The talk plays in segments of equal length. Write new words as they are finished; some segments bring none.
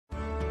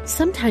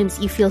Sometimes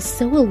you feel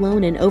so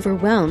alone and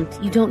overwhelmed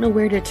you don't know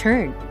where to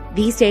turn.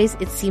 These days,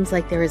 it seems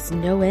like there is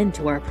no end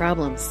to our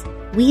problems.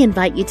 We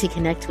invite you to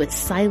connect with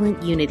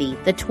Silent Unity,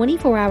 the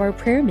 24-hour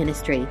prayer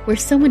ministry where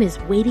someone is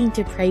waiting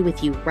to pray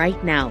with you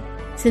right now.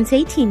 Since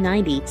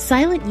 1890,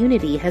 Silent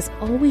Unity has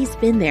always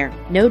been there.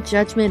 No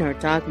judgment or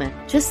dogma,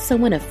 just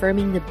someone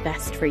affirming the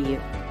best for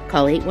you.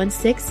 Call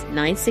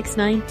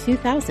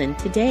 816-969-2000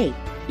 today.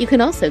 You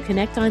can also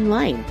connect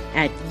online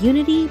at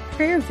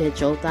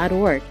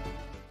unityprayervigil.org.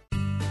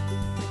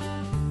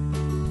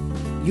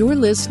 You're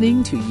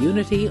listening to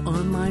Unity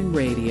Online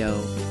Radio,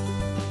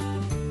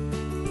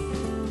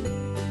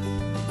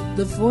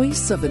 the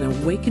voice of an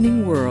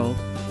awakening world.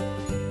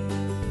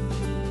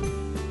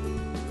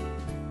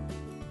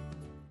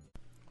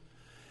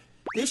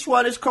 This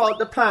one is called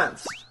The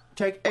Pants.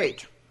 Take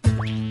 8.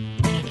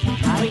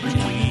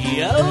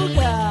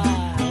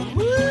 Yoga!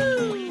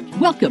 Woo!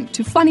 Welcome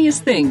to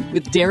Funniest Thing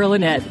with Daryl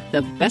and Ed,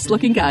 the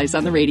best-looking guys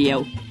on the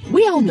radio.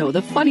 We all know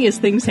the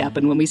funniest things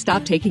happen when we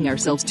stop taking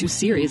ourselves too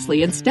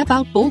seriously and step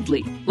out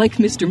boldly, like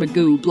Mr.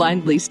 Magoo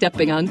blindly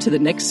stepping onto the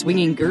next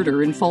swinging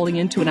girder and falling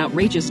into an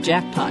outrageous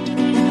jackpot.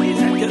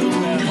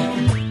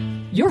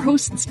 Your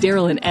hosts,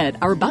 Daryl and Ed,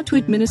 are about to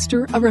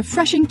administer a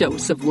refreshing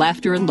dose of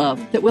laughter and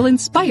love that will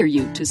inspire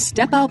you to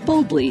step out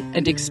boldly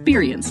and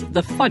experience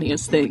the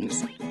funniest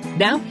things.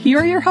 Now, here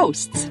are your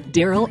hosts,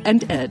 Daryl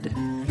and Ed.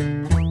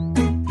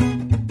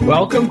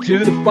 Welcome to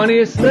The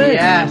Funniest Thing,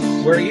 Yes.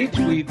 where each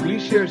week we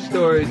share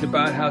stories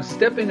about how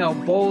stepping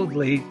out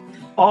boldly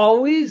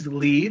always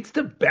leads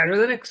to better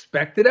than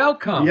expected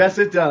outcomes. Yes,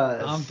 it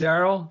does. I'm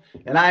Daryl.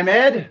 And I'm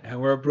Ed. And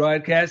we're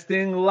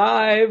broadcasting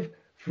live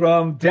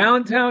from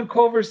downtown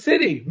Culver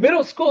City,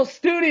 middle school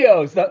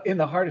studios in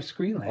the heart of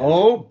Screenland.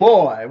 Oh,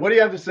 boy. What do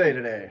you have to say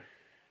today?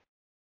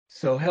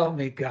 So help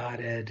me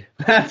God, Ed.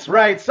 That's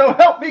right. So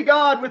help me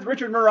God with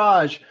Richard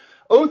Mirage.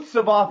 Oaths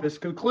of office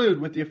conclude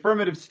with the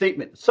affirmative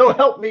statement, so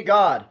help me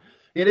God.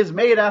 It is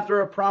made after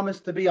a promise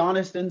to be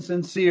honest and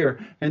sincere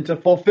and to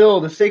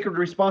fulfill the sacred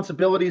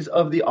responsibilities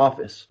of the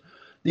office.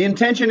 The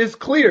intention is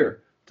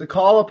clear, to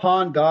call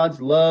upon God's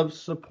love,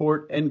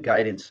 support, and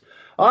guidance.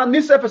 On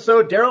this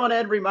episode, Daryl and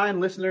Ed remind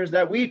listeners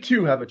that we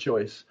too have a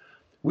choice.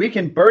 We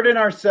can burden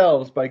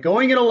ourselves by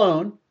going it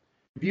alone,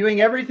 viewing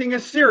everything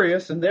as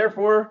serious and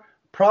therefore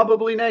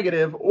probably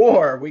negative,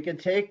 or we can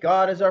take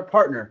God as our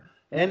partner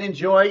and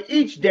enjoy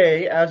each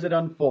day as it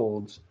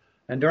unfolds.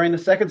 And during the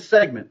second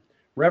segment,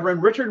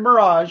 Reverend Richard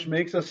Mirage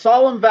makes a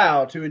solemn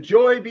vow to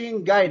enjoy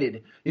being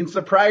guided in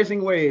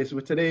surprising ways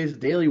with today's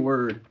daily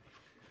word,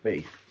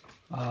 faith.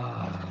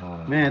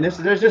 Man,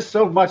 there's just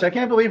so much. I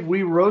can't believe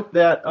we wrote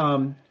that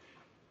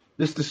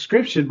this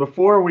description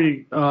before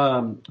we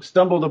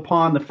stumbled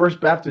upon the First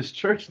Baptist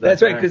Church.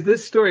 That's right, because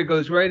this story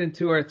goes right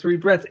into our three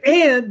breaths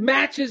and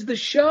matches the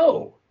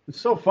show.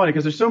 It's so funny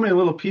because there's so many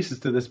little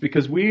pieces to this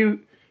because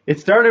it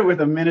started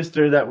with a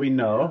minister that we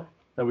know,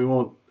 that we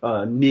won't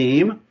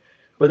name,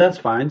 but that's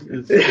fine.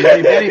 It's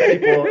many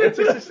people.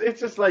 It's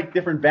just like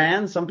different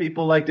bands. Some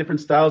people like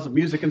different styles of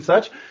music and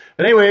such.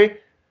 But anyway,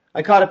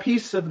 I caught a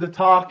piece of the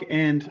talk,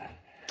 and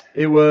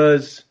it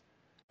was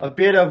a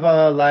bit of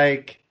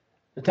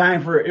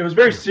it was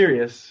very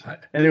serious.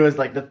 And it was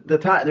like the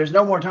time, there's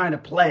no more time to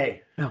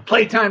play. No,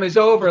 playtime is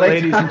over,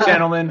 ladies and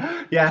gentlemen.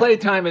 Yeah.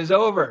 Playtime is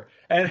over.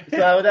 And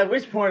so at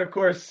which point, of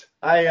course,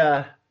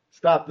 I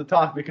stopped the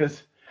talk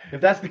because if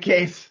that's the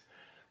case,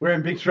 we're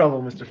in big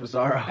trouble, Mr.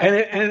 Fazaro.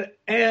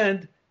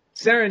 And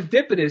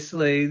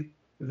serendipitously,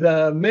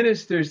 the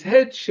minister's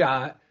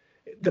headshot,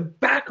 the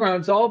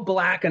background's all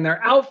black and their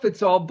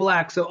outfit's all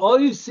black, so all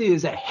you see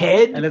is a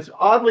head. And it's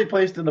oddly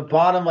placed in the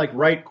bottom,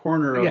 right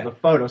corner of the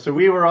photo. So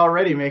we were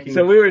already making...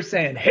 So we were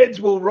saying, heads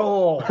will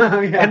roll.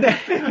 Yeah. And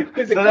then,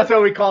 so that's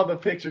what we called the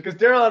picture. Because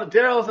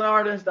Daryl's an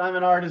artist, I'm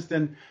an artist,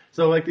 and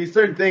so these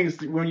certain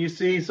things, when you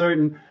see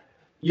certain...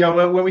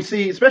 when we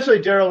see, especially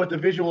Daryl with the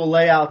visual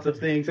layouts of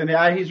things, and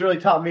he's really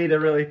taught me to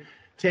really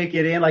take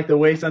it in, like the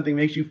way something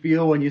makes you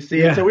feel when you see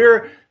it. So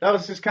that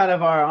was just kind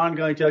of our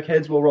ongoing joke,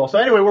 heads will roll. So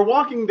anyway, we're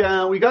walking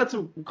down, we got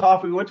some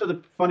coffee, we went to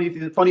the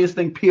funniest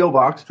thing P.O.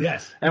 box.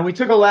 Yes. And we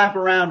took a lap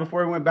around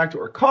before we went back to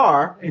our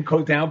car. In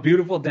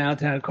beautiful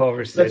downtown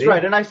Culver City. That's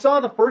right. And I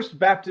saw the First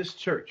Baptist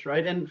Church,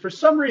 right? And for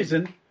some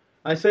reason,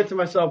 I said to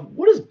myself,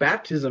 what does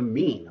baptism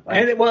mean?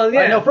 I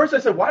know, first I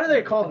said, why do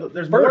they call it,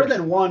 there's more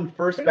than one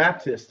First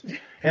Baptist.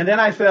 And then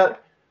I said,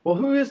 well,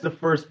 who is the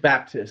First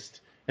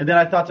Baptist? And then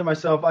I thought to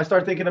myself, I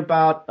started thinking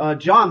about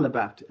John the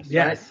Baptist.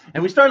 Yes. Right?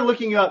 And we started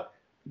looking up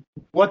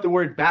what the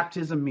word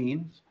baptism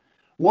means.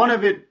 One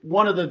of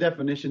the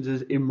definitions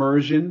is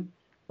immersion,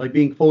 like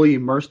being fully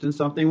immersed in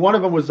something. One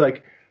of them was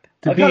like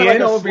to be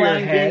in over your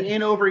head. Being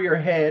in over your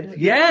head.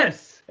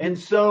 Yes. And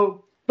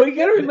so... But you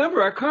got to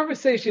remember, our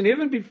conversation,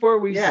 even before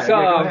we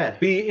saw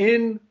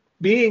being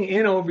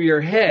in over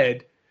your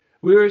head,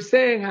 we were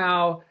saying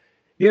how,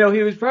 he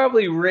was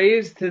probably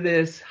raised to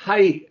this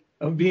height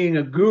of being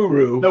a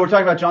guru. No, we're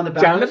talking about John the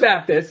Baptist. John the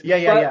Baptist.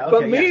 Yeah.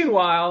 But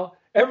meanwhile,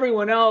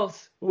 everyone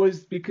else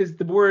was because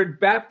the word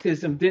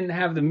baptism didn't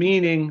have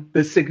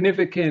the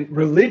significant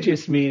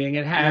religious meaning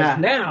it has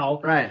now.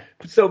 Right.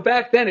 So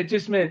back then it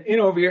just meant in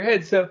over your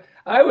head. So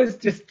I was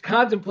just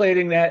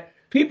contemplating that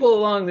people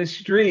along the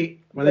street,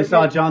 when they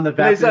saw John the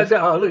Baptist, they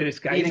saw, oh, look at this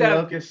guy. eating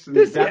locusts and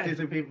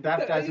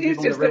baptizing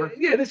people in the river.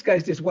 Yeah, this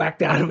guy's just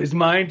whacked out of his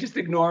mind. Just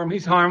ignore him.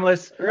 He's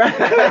harmless.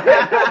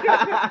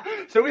 Right.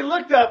 So we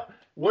looked up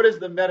what is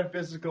the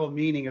metaphysical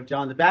meaning of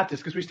John the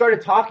Baptist, because we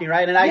started talking,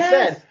 right? And I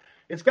said,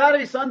 it's got to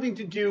be something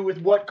to do with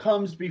what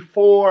comes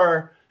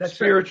before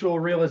spiritual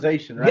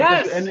realization, right?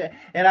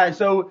 Yes.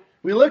 So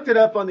we looked it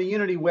up on the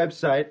Unity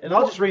website, and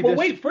I'll just read this.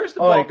 Wait, first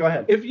of all, right, go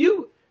ahead.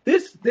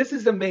 This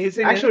is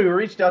amazing. Actually, we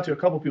reached out to a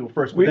couple people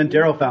first, but then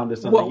Daryl found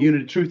this on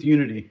the Truth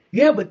Unity.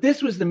 Yeah, but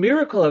this was the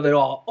miracle of it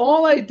all.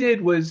 All I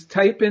did was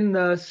type in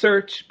the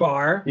search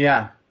bar.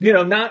 Yeah.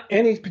 Not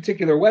any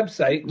particular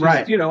website. Just,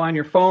 right. On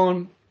your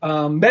phone.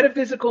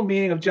 Metaphysical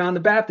meaning of John the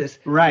Baptist.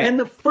 Right. And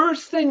the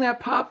first thing that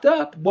popped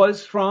up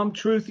was from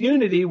Truth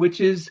Unity, which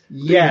is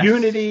the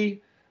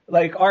Unity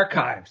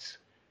archives.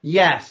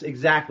 Yes,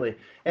 exactly.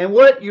 And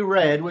what you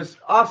read was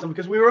awesome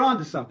because we were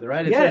onto something,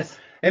 right?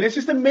 And it's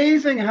just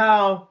amazing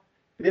how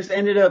this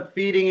ended up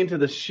feeding into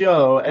the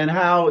show and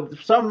how,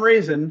 for some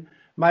reason,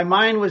 my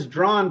mind was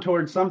drawn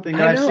towards something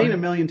that I've seen a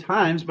million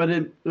times, but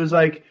it was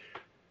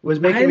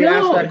making me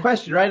ask that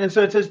question, right? And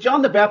so it says,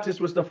 John the Baptist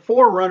was the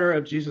forerunner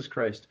of Jesus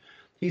Christ.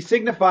 He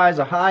signifies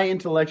a high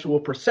intellectual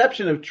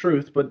perception of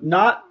truth, but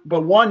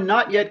one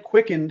not yet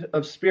quickened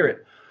of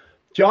spirit.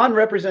 John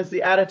represents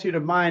the attitude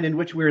of mind in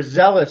which we are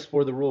zealous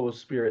for the rule of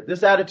spirit.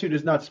 This attitude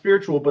is not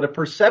spiritual, but a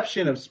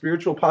perception of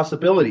spiritual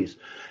possibilities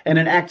and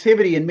an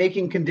activity in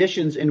making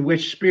conditions in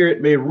which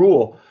spirit may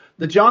rule.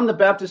 The John the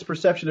Baptist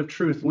perception of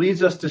truth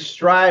leads us to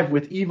strive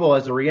with evil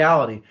as a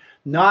reality,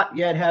 not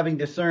yet having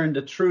discerned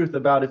the truth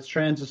about its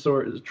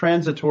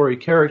transitory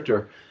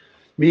character,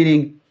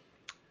 meaning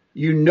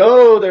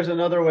there's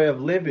another way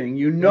of living.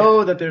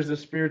 That there's a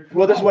spirit.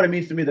 Well, this is what it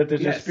means to me, that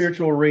there's a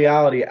spiritual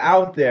reality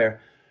out there.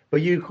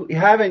 But you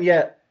haven't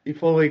yet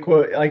fully,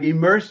 quote,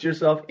 immersed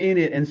yourself in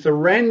it and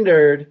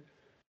surrendered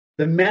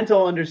the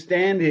mental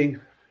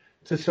understanding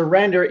to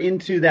surrender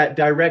into that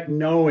direct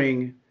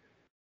knowing,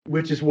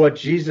 which is what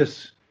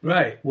Jesus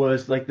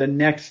was the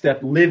next step,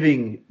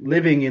 living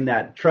in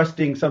that,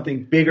 trusting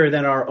something bigger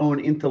than our own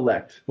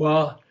intellect.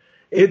 Well,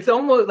 it's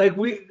almost like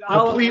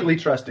completely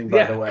trusting,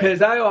 by the way.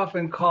 Because I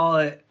often call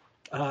it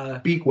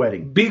beak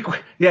wetting.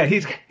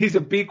 He's a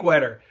beak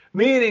wetter.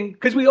 Meaning,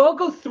 because we all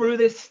go through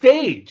this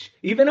stage.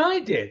 Even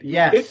I did.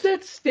 Yes. It's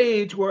that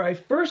stage where I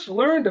first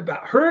heard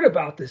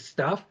about this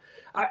stuff.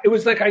 It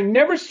was like I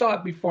never saw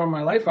it before in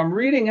my life. I'm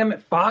reading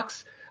Emmett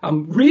Fox.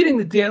 I'm reading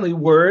the Daily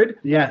Word.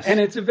 Yes. And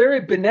it's a very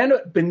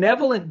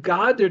benevolent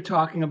God they're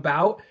talking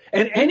about.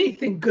 And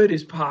anything good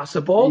is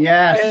possible.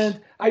 Yes.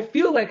 And I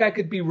feel like I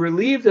could be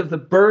relieved of the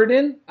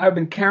burden I've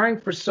been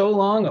carrying for so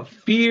long of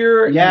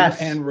fear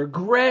and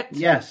regret.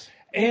 Yes.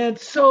 And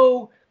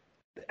so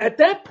at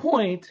that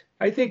point,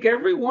 I think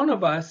every one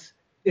of us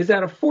is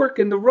at a fork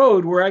in the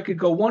road where I could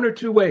go one or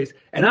two ways.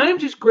 And I am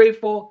just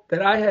grateful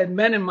that I had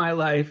men in my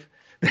life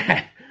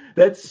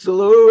that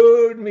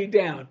slowed me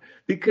down,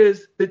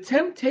 because the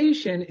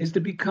temptation is to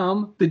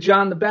become the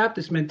John the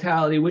Baptist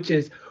mentality, which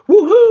is,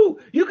 woohoo,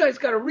 you guys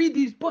got to read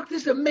these books.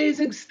 This is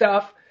amazing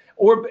stuff.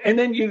 And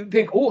then you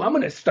think, oh, I'm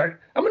going to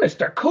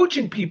start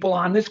coaching people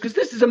on this because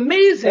this is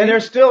amazing. And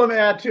there's still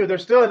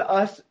there's still an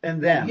us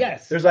and them.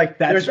 Yes. There's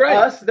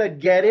us that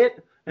get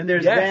it. And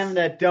there's them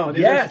that don't.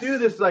 There's still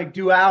this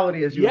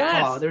duality, as you would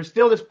call it. There's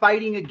still this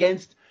fighting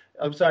against,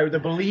 the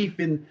belief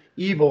in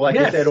evil, like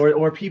I said,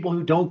 or people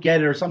who don't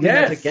get it, or something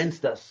that's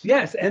against us.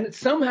 Yes, and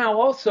somehow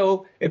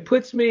also it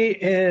puts me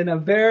in a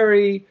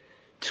very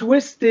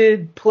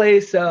twisted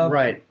place of,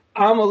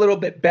 I'm a little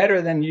bit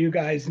better than you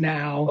guys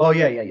now. Oh,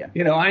 yeah.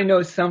 I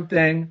know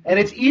something. And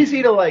it's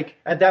easy to,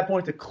 at that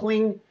point, to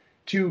cling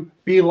to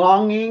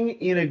belonging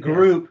in a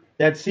group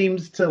that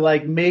seems to,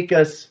 make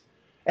us.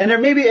 And there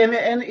may be,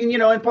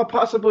 and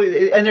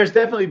possibly, and there's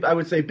definitely, I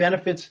would say,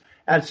 benefits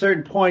at a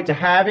certain point to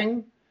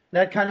having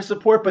that kind of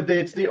support, but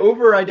it's the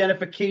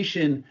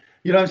over-identification,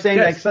 you know what I'm saying?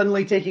 Like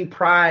suddenly taking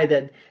pride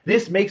that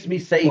this makes me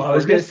safe. Well, I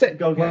was going to say,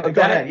 go ahead.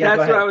 That's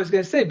what I was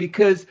going to say,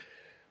 because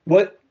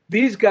what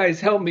these guys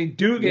helped me,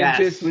 Dugan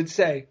just would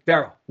say,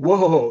 Daryl,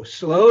 whoa,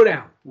 slow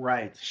down.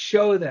 Right.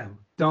 Show them.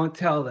 Don't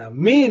tell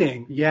them.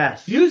 Meaning,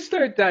 you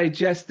start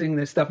digesting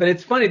this stuff. And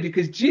it's funny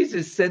because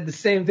Jesus said the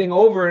same thing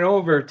over and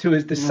over to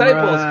his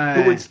disciples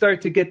who would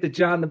start to get the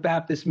John the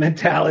Baptist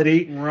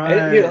mentality. Right.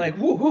 And like,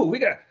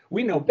 woohoo,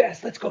 we know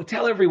best. Let's go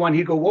tell everyone.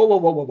 He'd go,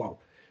 whoa.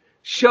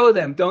 Show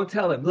them. Don't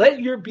tell them. Let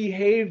your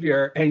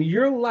behavior and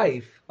your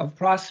life of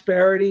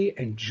prosperity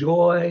and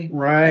joy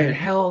and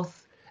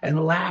health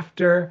and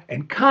laughter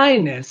and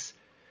kindness,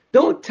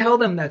 don't tell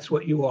them that's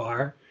what you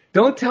are.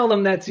 Don't tell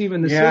them that's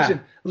even the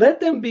solution. Let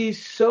them be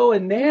so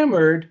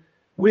enamored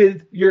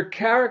with your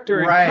character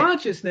and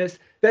consciousness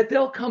that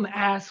they'll come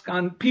ask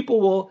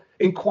people will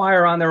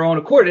inquire on their own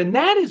accord. And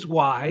that is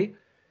why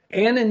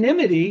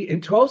anonymity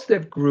in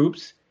 12-step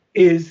groups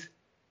is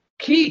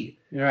key.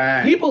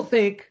 Right. People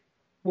think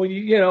when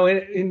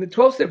in the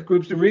 12-step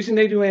groups, the reason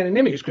they do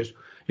anonymity is because,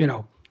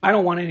 I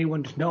don't want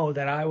anyone to know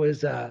that I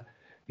was, a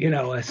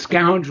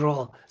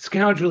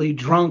scoundrelly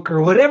drunk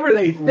or whatever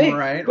they think.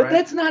 Right, but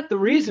that's not the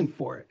reason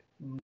for it.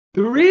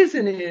 The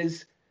reason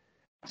is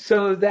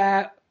so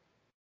that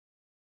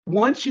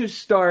once you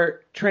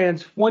start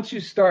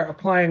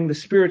applying the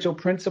spiritual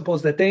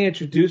principles that they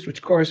introduced,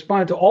 which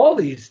correspond to all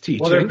these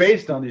teachings. Well, they're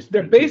based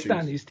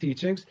on these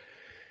teachings,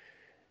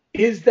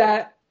 is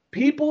that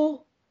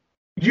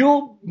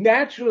you'll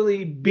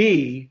naturally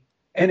be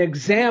an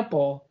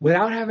example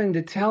without having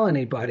to tell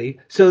anybody.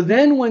 So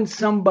then when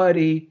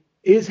somebody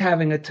is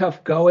having a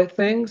tough go at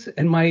things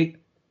and might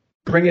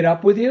bring it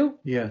up with you,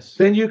 yes,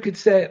 then you could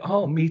say,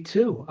 oh, me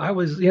too. I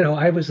was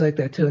like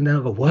that too. And then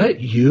I'll go,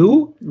 what,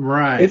 you?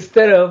 Right.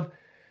 Instead of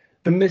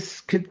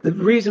the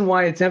reason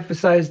why it's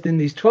emphasized in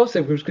these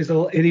 12-step groups, because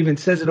it even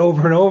says it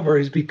over and over,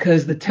 is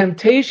because the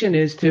temptation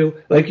is to,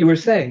 like you were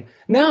saying,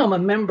 now I'm a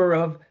member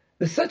of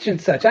the such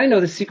and such. I know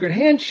the secret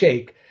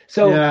handshake.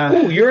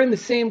 So, you're in the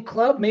same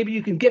club. Maybe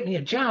you can get me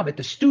a job at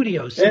the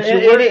studio since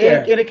you work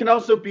there. And it can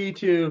also be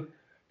to,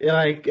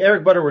 like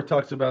Eric Butterworth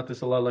talks about this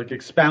a lot, like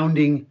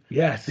expounding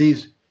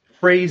these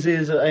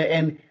phrases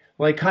and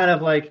like kind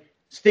of like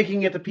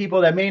sticking at the people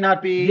that may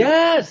not be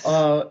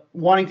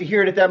wanting to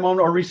hear it at that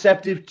moment or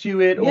receptive to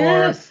it. Or,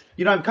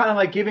 I'm kind of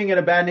like giving it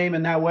a bad name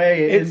in that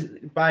way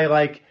by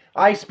like,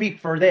 I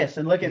speak for this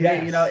and look at me,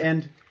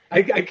 and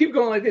I keep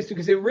going like this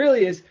because it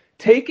really is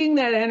taking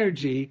that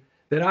energy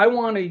that I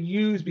want to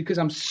use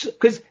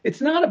because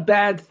it's not a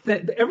bad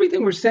thing.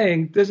 Everything we're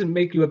saying doesn't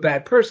make you a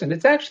bad person.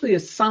 It's actually a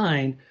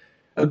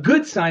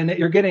good sign that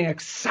you're getting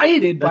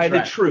excited by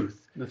the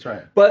truth. That's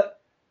right. But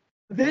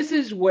this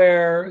is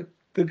where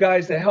the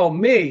guys that helped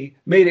me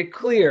made it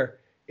clear.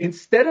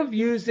 Instead of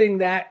using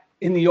that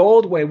in the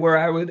old way where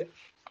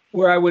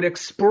I would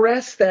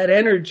express that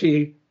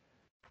energy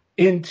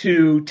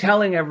into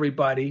telling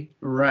everybody,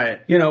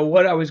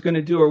 what I was going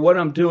to do or what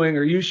I'm doing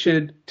or you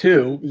should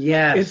too.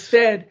 Yes.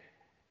 Instead,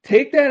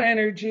 take that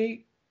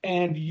energy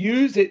and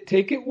use it,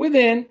 take it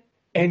within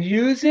and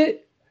use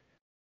it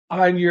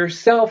on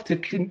yourself to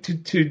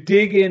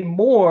dig in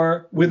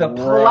more with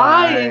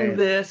applying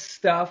this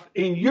stuff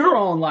in your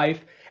own life,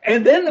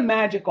 and then the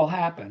magic will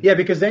happen. Yeah,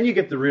 because then you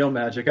get the real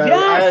magic. I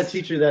had a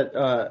teacher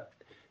that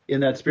in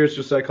that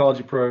spiritual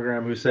psychology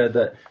program who said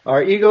that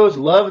our egos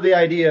love the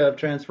idea of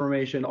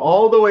transformation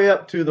all the way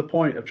up to the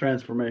point of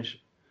transformation.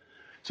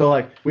 So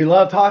like we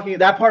love talking,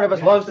 that part of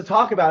us loves to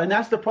talk about it, and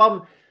that's the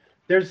problem.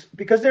 There's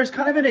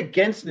kind of an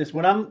againstness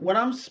when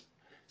I'm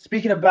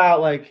speaking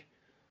about like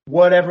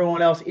what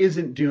everyone else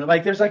isn't doing.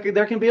 Like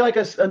there can be like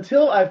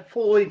until I've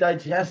fully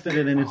digested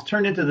it and it's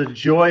turned into the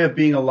joy of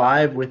being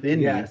alive within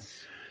me.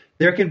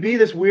 There can be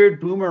this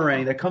weird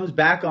boomerang that comes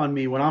back on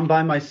me when I'm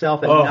by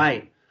myself at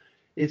night.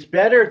 It's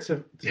better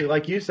to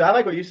like you said, I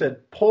like what you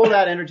said, pull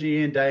that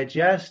energy in,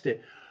 digest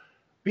it.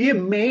 Be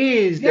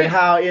amazed at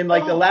how in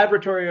like the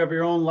laboratory of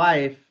your own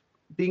life,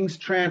 things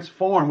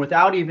transform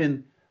without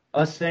even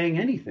us saying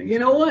anything. You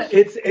know what?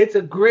 It's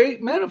a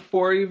great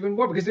metaphor even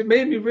more because it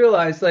made me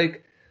realize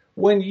like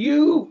when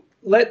you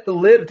take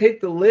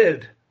the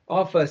lid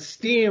off a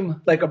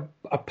steam, like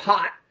a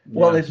pot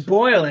while it's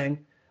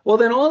boiling, well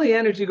then all the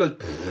energy goes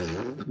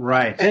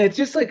right. And it's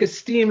just like a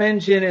steam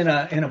engine in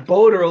a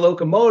boat or a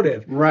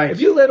locomotive. Right.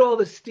 If you let all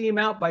the steam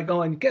out by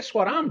going, guess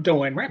what I'm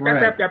doing?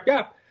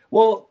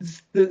 Well,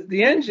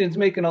 the engine's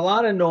making a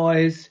lot of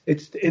noise.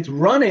 It's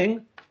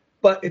running,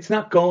 but it's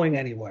not going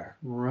anywhere.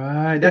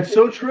 Right. That's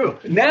so true.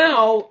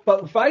 Now,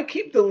 but if I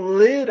keep the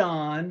lid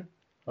on,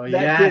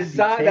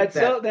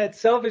 that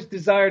selfish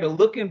desire to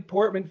look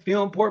important,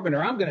 feel important,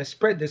 or I'm going to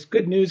spread this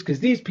good news because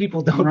these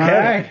people don't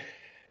get it.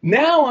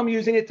 Now I'm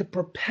using it to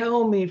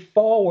propel me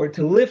forward,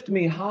 to lift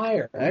me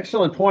higher.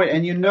 Excellent point.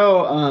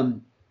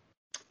 And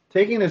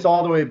taking this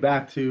all the way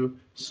back to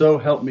so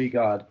help me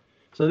God.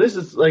 So this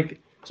is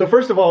like, so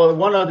first of all,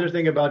 one other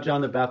thing about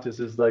John the Baptist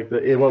is like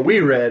what we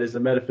read is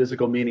the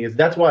metaphysical meaning is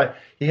that's why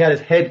he had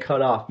his head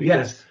cut off.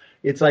 Because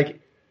it's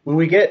like when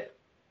we get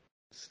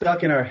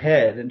stuck in our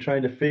head and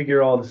trying to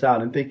figure all this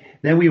out and think,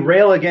 then we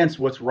rail against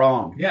what's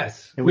wrong.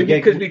 Yes. And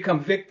we could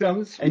become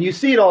victims. And you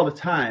see it all the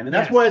time. And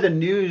that's why the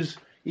news,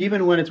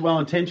 even when it's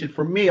well-intentioned,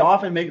 for me,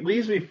 often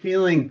leaves me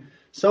feeling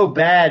so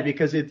bad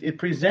because it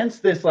presents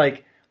this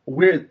like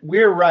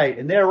we're right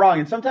and they're wrong.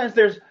 And sometimes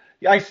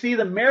I see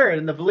the merit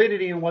and the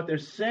validity in what they're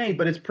saying,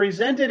 but it's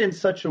presented in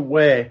such a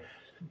way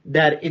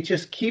that it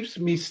just keeps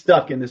me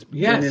stuck in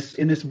this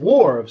in this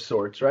war of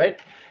sorts, right?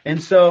 And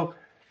so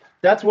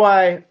that's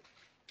why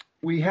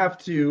we have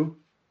to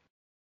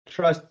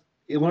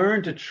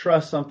learn to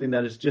trust something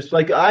that is just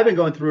like I've been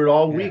going through it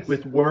all week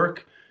with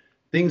work,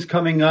 things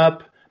coming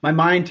up. My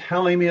mind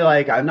telling me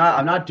like I'm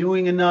not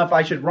doing enough.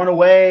 I should run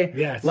away.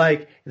 Yes.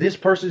 Like this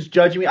person's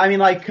judging me. I mean,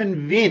 like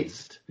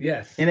convinced.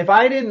 Yes. And if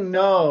I didn't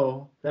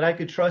know that I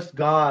could trust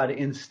God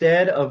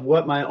instead of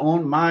what my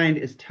own mind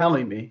is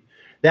telling me,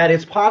 that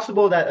it's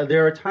possible that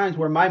there are times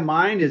where my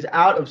mind is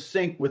out of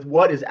sync with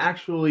what is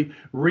actually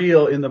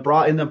real in the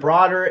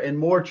broader and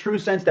more true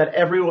sense that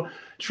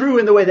true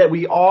in the way that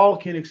we all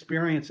can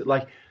experience it.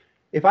 Like,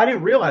 if I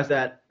didn't realize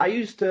that, I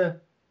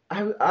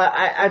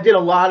did a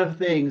lot of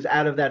things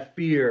out of that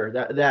fear,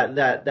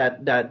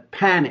 that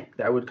panic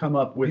that would come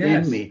up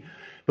within me.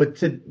 But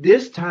to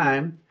this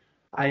time,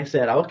 I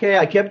said, okay,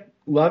 I kept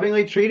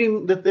lovingly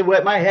treating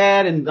my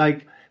head and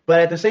like.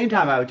 But at the same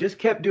time, I just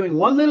kept doing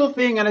one little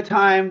thing at a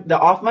time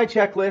off my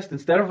checklist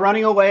instead of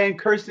running away and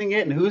cursing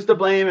it and who's to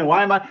blame and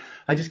why am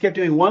I just kept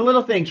doing one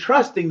little thing,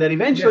 trusting that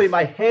eventually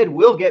my head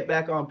will get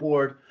back on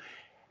board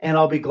and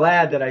I'll be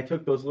glad that I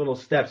took those little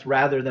steps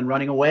rather than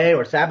running away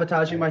or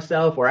sabotaging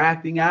myself or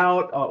acting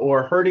out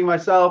or hurting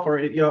myself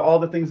or all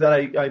the things that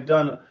I've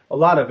done a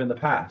lot of in the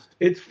past.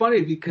 It's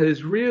funny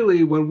because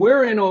really when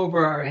we're in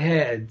over our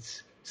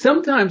heads,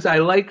 sometimes I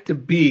like to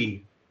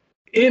be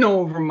in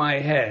over my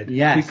head.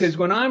 Yes. Because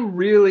when I'm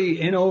really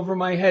in over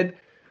my head,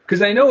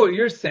 because I know what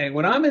you're saying,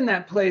 when I'm in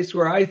that place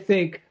where I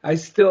think I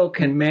still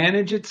can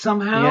manage it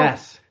somehow,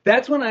 yes,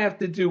 that's when I have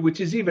to do, which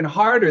is even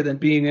harder than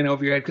being in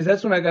over your head, because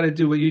that's when I got to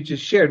do what you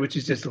just shared, which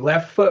is just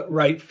left foot,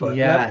 right foot.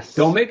 Yes.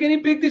 Don't make any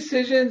big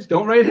decisions.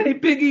 Don't write any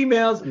big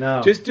emails.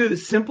 No. Just do the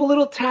simple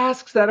little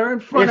tasks that are in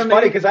front of me.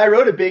 It's funny because I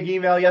wrote a big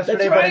email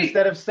yesterday, That's right. but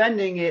instead of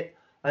sending it,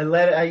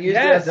 I used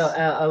it as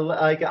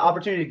an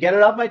opportunity to get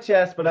it off my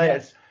chest, but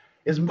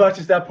as much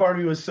as that part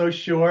of me was so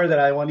sure that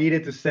I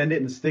needed to send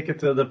it and stick it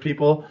to the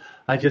people,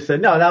 I just said,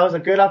 no, that was a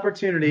good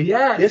opportunity.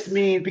 Yes. This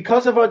means,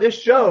 because of this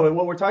show and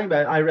what we're talking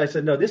about, I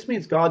said, no, this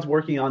means God's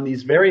working on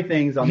these very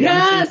things on the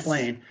unseen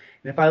plane.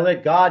 And if I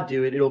let God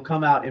do it, it'll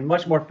come out in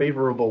much more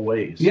favorable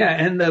ways. Yeah,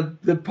 and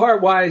the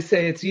part why I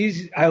say it's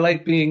easy, I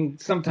like being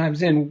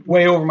sometimes in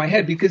way over my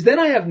head, because then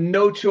I have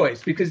no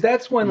choice, because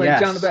that's when,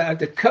 like John the Baptist, I have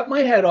to cut my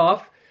head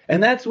off,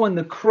 and that's when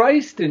the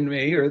Christ in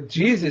me, or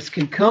Jesus,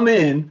 can come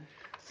in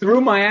through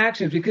my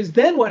actions, because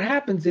then what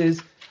happens is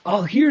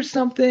I'll hear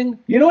something,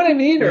 you know what I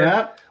mean?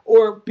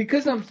 Or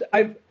because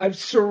I've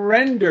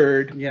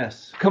surrendered.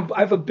 Yes.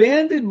 I've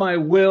abandoned my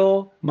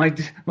will, my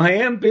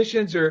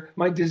ambitions, or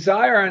my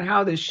desire on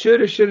how this should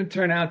or shouldn't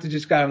turn out to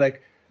just kind of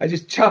like, I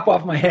just chop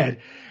off my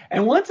head.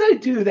 And once I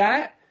do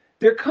that,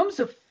 there comes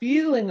a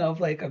feeling of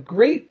like a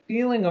great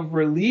feeling of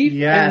relief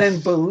and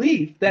then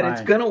belief that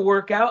it's going to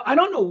work out. I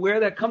don't know where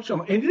that comes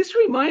from. And this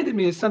reminded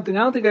me of something I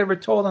don't think I ever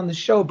told on the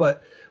show,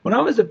 but when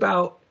I was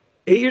about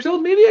 8 years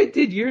old, maybe I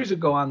did years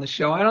ago on the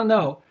show, I don't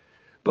know.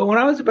 But when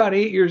I was about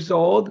 8 years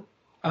old,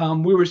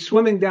 we were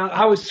swimming down.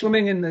 I was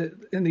swimming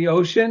in the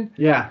ocean.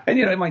 Yeah.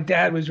 And my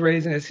dad was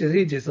raising us.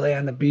 He'd just lay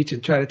on the beach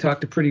and try to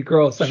talk to pretty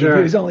girls. I mean,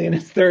 he was only in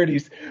his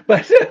 30s.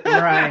 But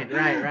right.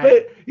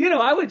 But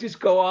I would just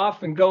go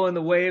off and go in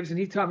the waves, and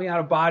he taught me how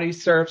to body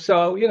surf.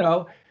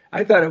 So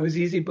I thought it was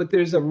easy. But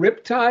there's a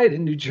riptide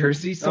in New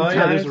Jersey sometimes. Oh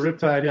yeah, there's a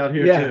riptide out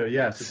here too.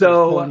 Yes. It's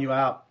pulling you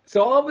out.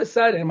 So all of a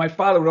sudden, and my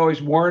father would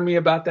always warn me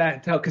about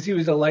that, because he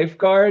was a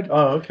lifeguard.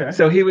 Oh, okay.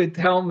 So he would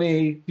tell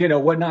me,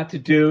 what not to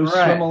do.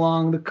 Right. Swim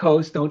along the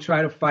coast. Don't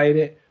try to fight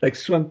it. Like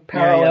swim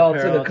parallel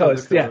to the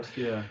coast.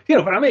 Yeah.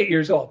 But I'm 8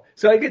 years old.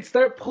 So I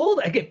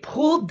get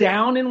pulled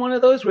down in one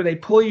of those where they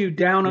pull you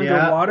down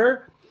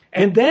underwater.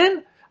 And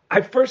then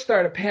I first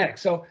started to panic.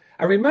 So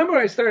I remember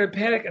I started to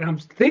panic, and I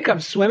think I'm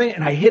swimming,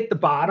 and I hit the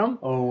bottom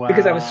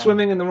because I was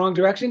swimming in the wrong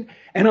direction.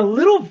 And a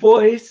little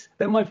voice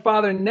that my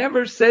father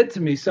never said to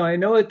me, so I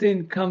know it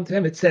didn't come to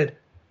him, it said,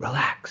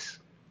 relax.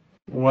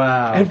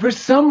 Wow. And for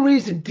some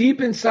reason,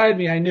 deep inside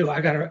me, I knew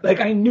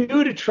I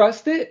knew to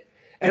trust it,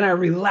 and I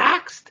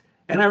relaxed.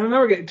 And I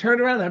remember getting turned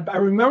around, and I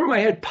remember my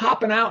head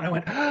popping out, and I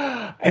went,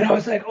 and I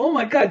was like, oh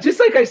my God, just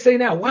like I say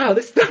now, wow,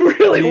 this stuff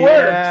really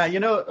works. Yeah,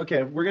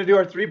 okay, we're going to do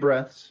our 3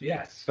 breaths.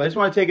 Yes. But I just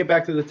want to take it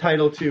back to the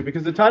title, too,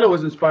 because the title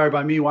was inspired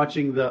by me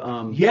watching the,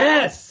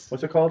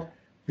 what's it called?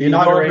 The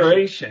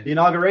inauguration. The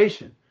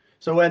inauguration.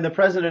 So when the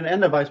president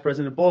and the vice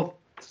president both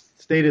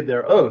stated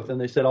their oath, and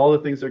they said all the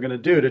things they're going to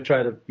do to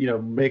try to,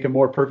 make a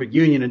more perfect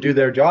union and do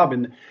their job,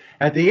 and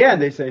at the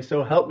end they say,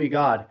 so help me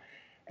God.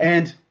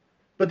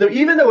 But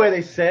even the way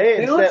they say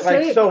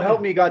it, so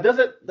help me God,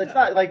 that's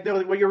not like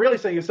what you're really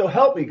saying is, so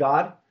help me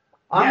God.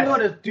 I'm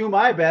going to do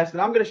my best,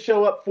 and I'm going to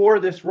show up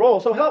for this role.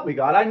 So help me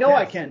God. I know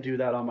I can't do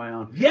that on my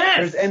own.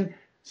 Yes. And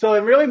so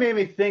it really made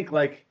me think,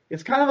 like,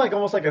 it's kind of like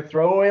almost like a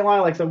throwaway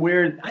line, like some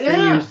weird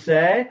thing you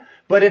say.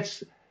 But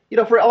it's,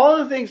 for all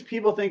the things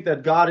people think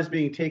that God is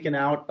being taken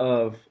out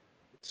of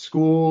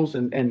schools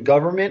and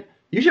government,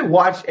 you should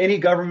watch any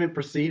government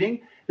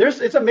proceeding.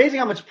 It's amazing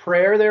how much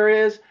prayer there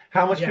is,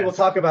 how much people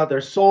talk about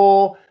their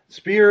soul,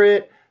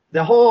 spirit. It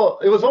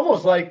was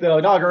almost like the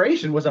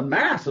inauguration was a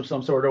mass of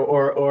some sort,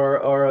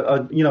 or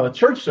a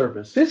church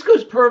service. This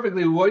goes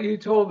perfectly with what you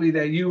told me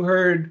that you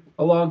heard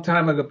a long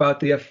time ago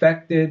about the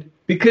affected,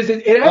 because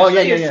it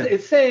actually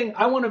it's saying,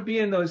 I want to be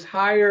in those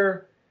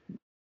higher.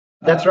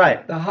 That's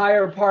right. The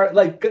higher part,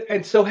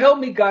 and so help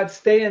me God,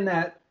 stay in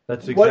that.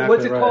 That's exactly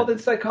what's it called in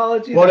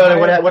psychology? Well,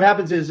 what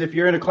happens is, if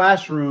you're in a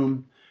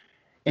classroom,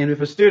 and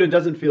if a student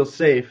doesn't feel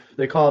safe,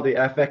 they call it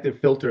the affective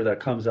filter that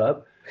comes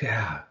up.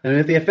 Yeah. And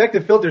if the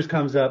affective filters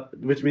comes up,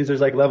 which means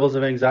there's like levels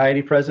of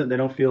anxiety present, they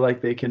don't feel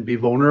like they can be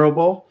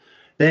vulnerable,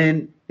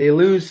 then they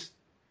lose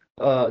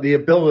the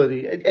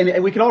ability.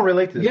 And we can all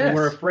relate to this. Yes. When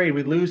we're afraid,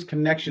 we lose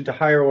connection to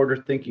higher order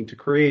thinking, to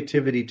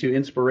creativity, to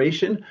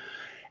inspiration.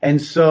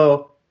 And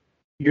so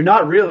kids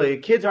aren't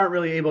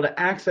really able to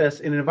access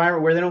in an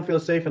environment where they don't feel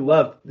safe and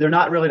loved. They're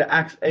not really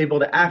able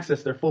to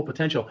access their full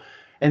potential.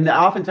 And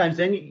oftentimes,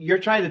 then you're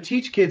trying to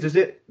teach kids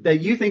that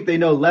you think they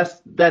know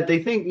less, that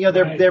they think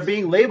they're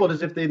being labeled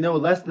as if they know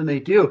less than they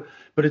do,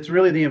 but it's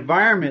really the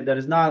environment that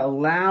is not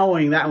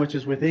allowing that which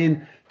is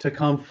within to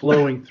come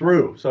flowing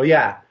through. So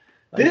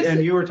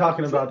and you were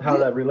talking about how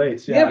that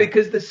relates. Yeah,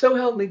 because the So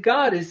Help Me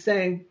God is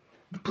saying,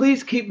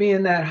 please keep me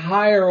in that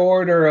higher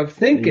order of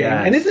thinking.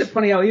 Yes. And isn't it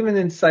funny how even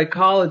in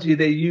psychology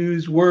they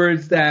use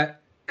words that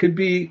could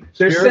be,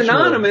 they're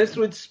synonymous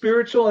with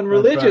spiritual and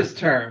religious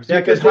terms. Yeah,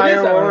 because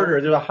higher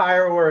order, there's a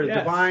higher order,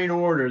 divine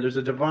order, there's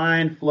a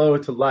divine flow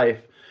to life,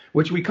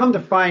 which we come to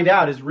find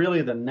out is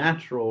really the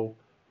natural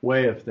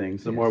way of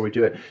things the more we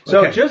do it.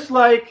 So just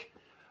like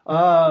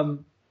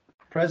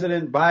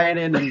President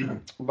Biden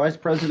and Vice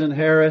President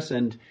Harris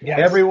and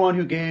everyone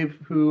who gave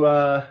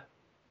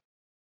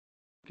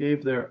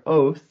their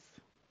oath,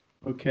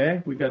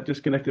 we got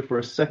disconnected for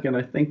a second,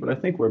 I think, but I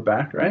think we're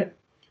back, right?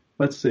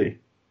 Let's see.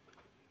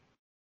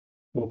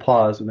 We'll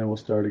pause and then we'll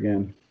start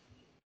again.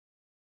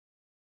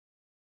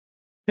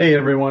 Hey,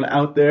 everyone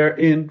out there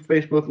in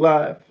Facebook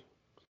Live.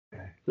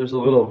 There's a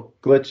little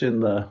glitch in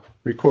the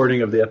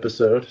recording of the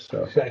episode.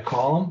 So should I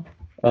call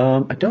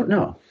him? I don't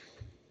know.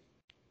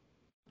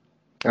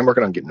 I'm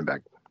working on getting him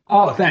back.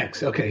 Oh,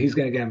 thanks. Okay, he's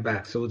going to get him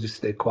back, so we'll just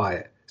stay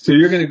quiet. So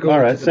you're going to go.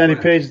 All right, Sandy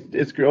Page,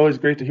 it's always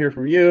great to hear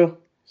from you.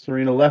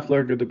 Serena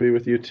Leffler, good to be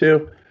with you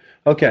too.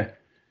 Okay.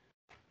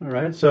 All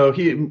right, so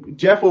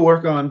Jeff will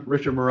work on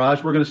Richard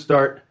Mirage. We're going to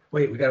start.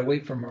 Wait, we got to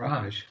wait for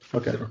Mirage.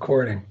 Okay. The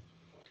recording.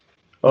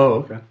 Oh,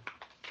 okay.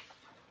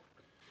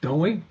 Don't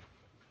we?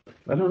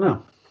 I don't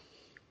know.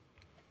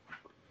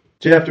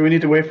 Jeff, do we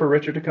need to wait for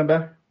Richard to come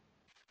back?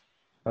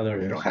 Oh, there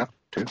we go. You don't have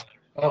to.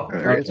 Oh, all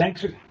right.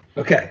 Thanks.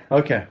 Okay.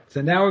 Okay.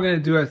 So now we're going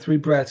to do our 3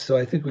 breaths. So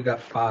I think we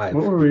got 5.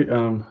 What were we?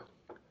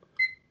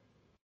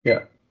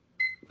 Yeah.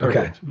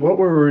 Perfect. Okay. What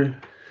were we?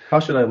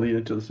 How should I lead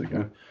into this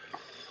again?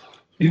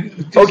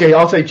 Okay,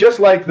 I'll say just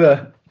like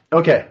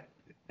okay.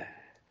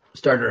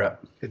 Start her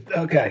up.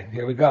 Okay,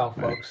 here we go,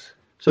 folks.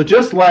 So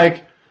just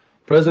like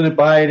President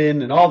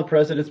Biden and all the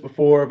presidents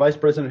before, Vice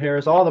President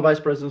Harris, all the vice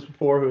presidents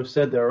before who have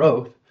said their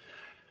oath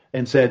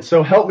and said,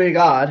 so help me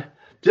God,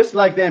 just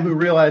like them who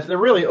realize they're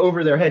really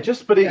over their head.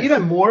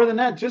 Even more than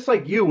that, just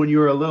like you when you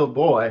were a little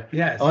boy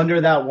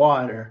under that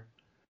water.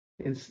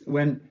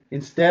 When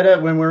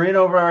we're in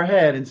over our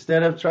head,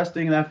 instead of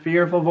trusting that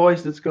fearful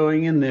voice that's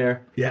going in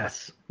there,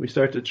 we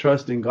start to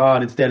trust in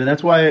God instead. And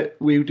that's why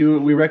we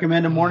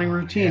recommend a morning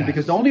routine,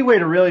 because the only way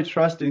to really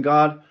trust in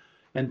God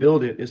and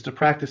build it is to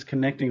practice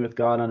connecting with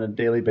God on a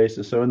daily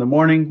basis. So in the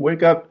morning,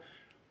 wake up,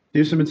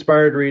 do some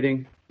inspired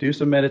reading, do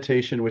some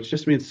meditation, which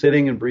just means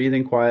sitting and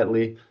breathing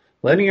quietly,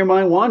 letting your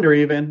mind wander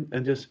even,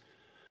 and just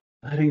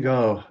letting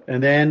go.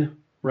 And then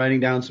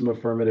writing down some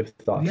affirmative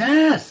thoughts.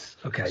 Yes.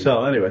 Okay.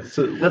 So anyway,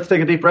 let's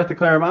take a deep breath to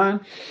clear our mind.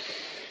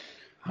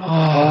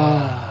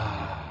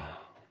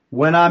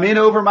 When I'm in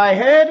over my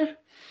head,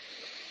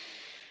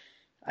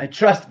 I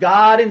trust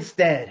God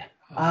instead.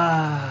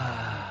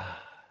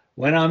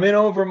 When I'm in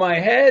over my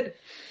head,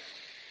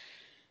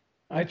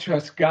 I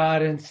trust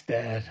God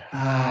instead.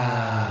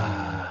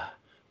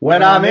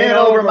 When I'm in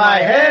over my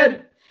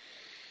head,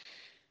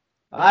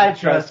 I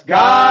trust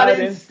God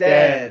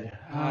instead.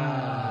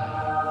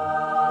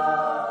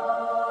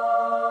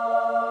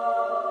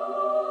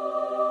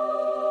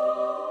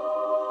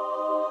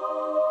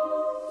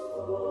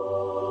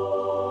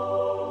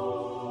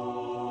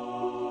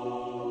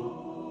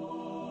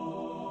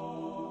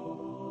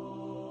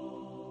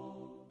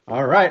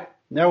 All right.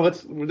 Now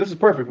this is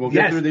perfect. We'll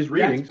get through these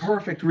readings. That's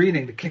perfect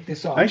reading to kick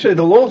this off. Actually,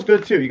 the lul's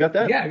good too. You got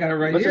that? Yeah, I got it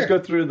right Let's here. Just go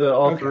through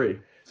all 3.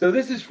 So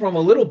this is from a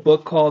little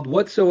book called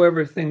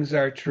Whatsoever Things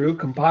Are True,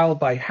 compiled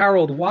by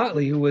Harold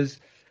Watley, who was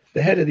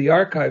the head of the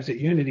archives at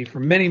Unity for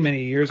many,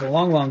 many years, a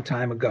long, long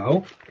time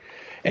ago.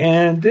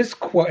 And this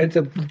quote, it's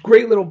a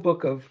great little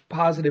book of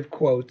positive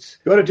quotes.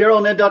 Go to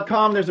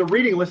DarylNed.com. There's a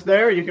reading list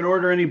there. You can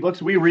order any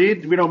books we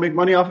read. We don't make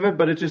money off of it,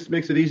 but it just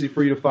makes it easy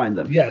for you to find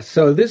them. Yes.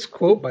 So this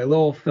quote by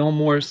Lowell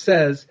Fillmore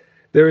says,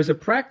 "There is a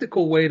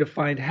practical way to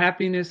find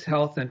happiness,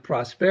 health, and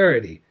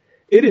prosperity.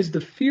 It is the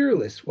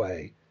fearless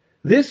way.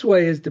 This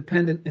way is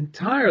dependent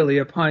entirely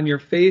upon your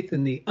faith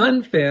in the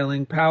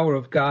unfailing power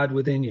of God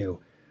within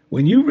you.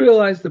 When you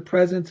realize the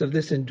presence of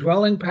this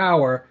indwelling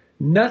power,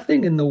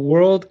 nothing in the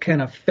world can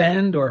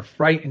offend or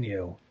frighten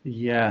you."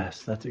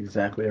 Yes, that's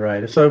exactly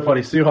right. It's so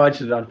funny. Sue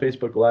Hodgson on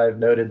Facebook Live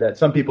noted that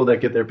some people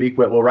that get their beak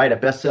wet will write a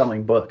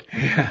best-selling book.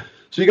 Yeah.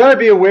 So you got to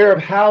be aware of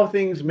how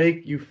things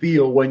make you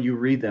feel when you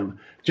read them.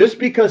 Just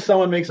because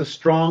someone makes a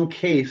strong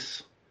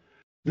case,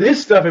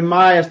 this stuff, in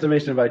my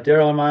estimation, by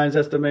Daryl and mine's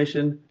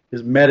estimation,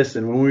 is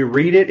medicine. When we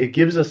read it, it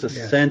gives us a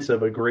sense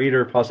of a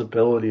greater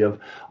possibility of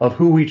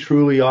who we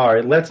truly are.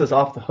 It lets us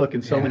off the hook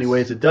in so many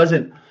ways. It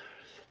doesn't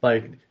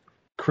like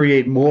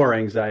create more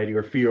anxiety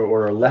or fear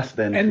or less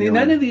than. And feeling.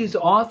 none of these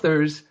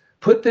authors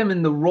put them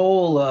in the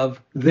role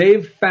of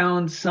they've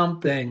found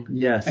something,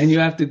 and you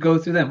have to go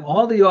through them.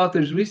 All the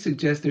authors we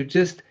suggest are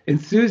just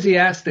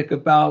enthusiastic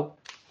about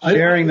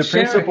sharing the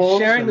principles,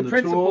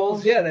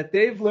 tools, that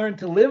they've learned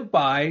to live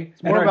by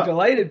and are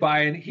delighted by,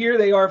 and here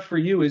they are for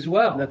you as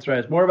well. That's right.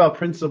 It's more about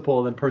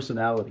principle than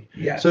personality.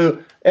 Yes. So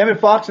Emmett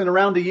Fox in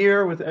Around the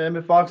Year with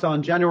Emmett Fox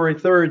on January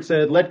 3rd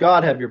said, "Let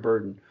God have your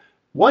burden.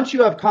 Once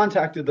you have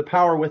contacted the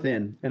power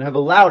within and have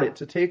allowed it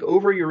to take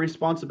over your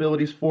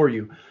responsibilities for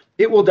you,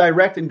 it will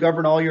direct and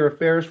govern all your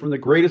affairs from the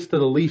greatest to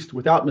the least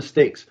without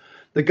mistakes.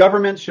 The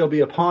government shall be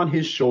upon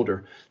his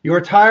shoulder. You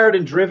are tired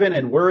and driven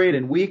and worried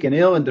and weak and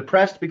ill and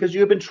depressed because you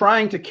have been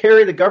trying to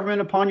carry the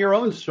government upon your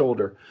own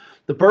shoulder.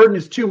 The burden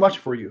is too much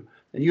for you,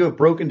 and you have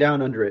broken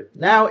down under it.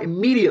 Now,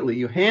 immediately,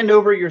 you hand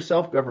over your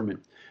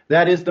self-government.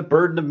 That is the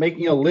burden of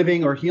making a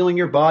living or healing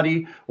your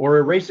body or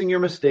erasing your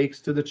mistakes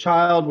to the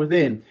child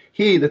within.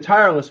 He, the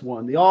tireless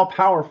one, the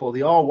all-powerful,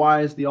 the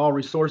all-wise, the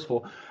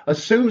all-resourceful,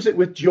 assumes it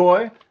with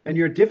joy, and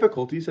your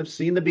difficulties have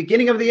seen the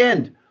beginning of the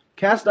end.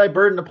 Cast thy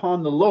burden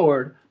upon the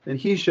Lord, and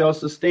he shall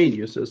sustain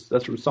you." So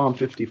that's from Psalm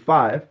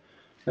 55.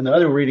 And the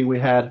other reading we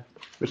had,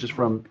 which is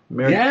from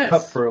Mary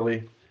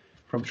Kupferle,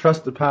 from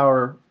Trust the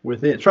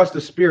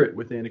Spirit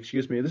Within,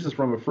 This is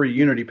from a free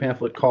Unity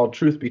pamphlet called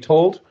Truth Be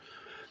Told.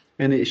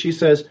 And she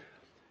says,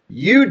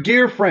 "You,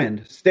 dear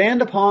friend,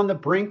 stand upon the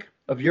brink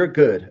of your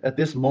good at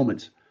this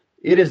moment.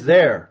 It is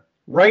there,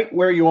 right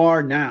where you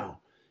are now.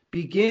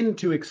 Begin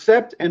to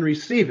accept and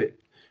receive it,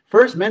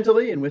 first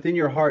mentally and within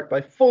your heart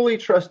by fully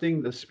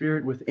trusting the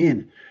Spirit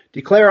within.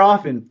 Declare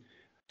often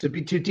to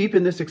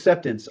deepen this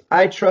acceptance,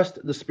 I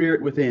trust the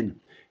Spirit within.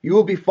 You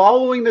will be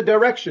following the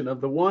direction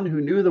of the one who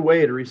knew the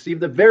way to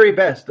receive the very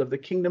best of the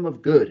kingdom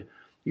of good.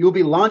 You will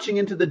be launching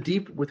into the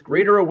deep with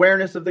greater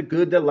awareness of the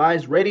good that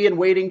lies ready and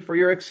waiting for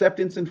your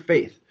acceptance and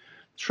faith.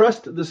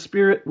 Trust the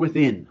Spirit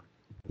within."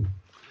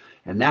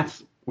 And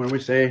that's when we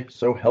say,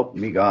 "So help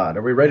me God."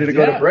 Are we ready to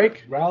go to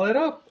break? Roll it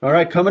up. All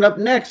right, coming up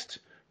next,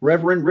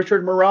 Reverend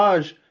Richard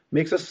Mirage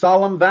makes a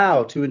solemn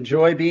vow to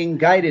enjoy being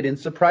guided in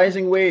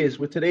surprising ways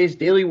with today's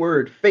daily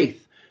word,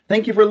 faith.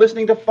 Thank you for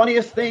listening to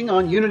Funniest Thing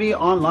on Unity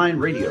Online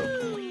Radio.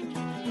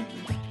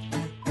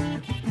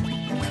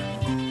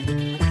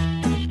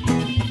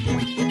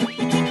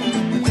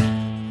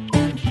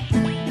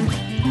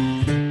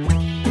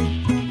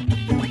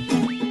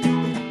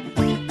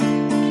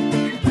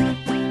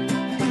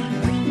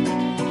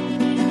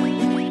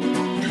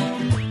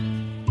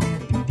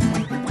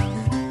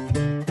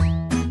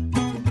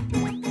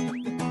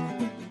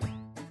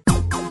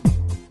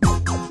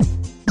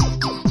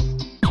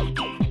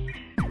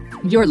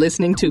 You're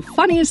listening to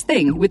Funniest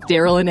Thing with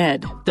Daryl and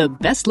Ed, the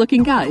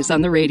best-looking guys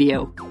on the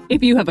radio.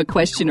 If you have a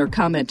question or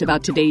comment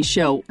about today's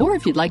show, or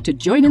if you'd like to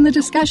join in the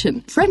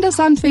discussion, friend us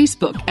on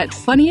Facebook at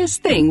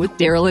Funniest Thing with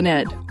Daryl and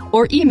Ed,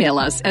 or email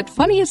us at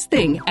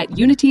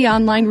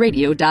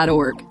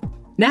funniestthing@unityonlineradio.org.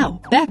 Now,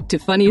 back to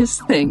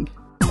Funniest Thing.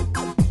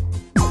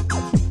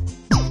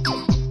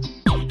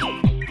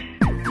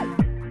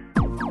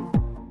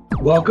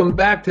 Welcome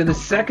back to the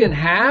second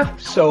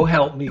half, So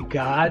Help Me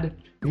God.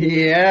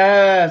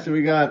 Yeah, so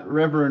we got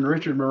Reverend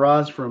Richard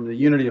Mirage from the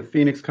Unity of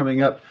Phoenix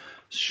coming up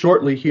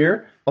shortly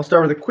here. I'll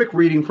start with a quick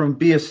reading from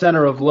Be a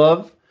Center of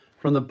Love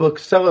from the book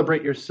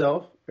Celebrate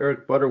Yourself.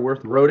 Eric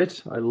Butterworth wrote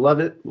it. I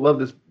love it. Love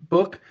this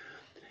book.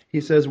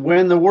 He says,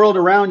 "When the world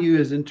around you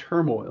is in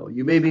turmoil,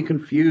 you may be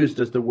confused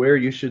as to where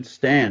you should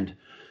stand.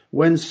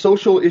 When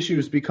social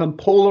issues become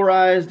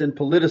polarized and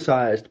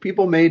politicized,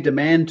 people may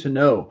demand to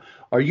know,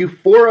 are you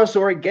for us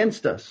or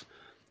against us?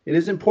 It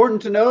is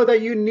important to know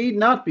that you need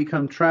not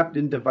become trapped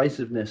in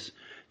divisiveness.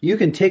 You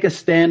can take a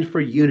stand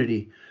for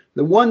unity.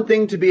 The one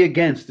thing to be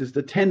against is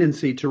the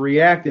tendency to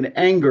react in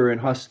anger and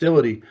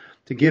hostility,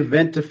 to give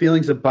vent to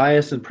feelings of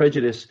bias and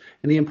prejudice.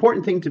 And the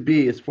important thing to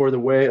be is for the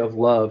way of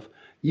love.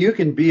 You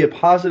can be a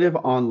positive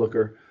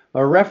onlooker.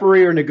 A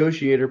referee or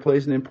negotiator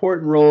plays an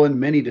important role in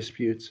many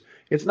disputes.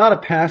 It's not a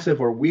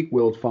passive or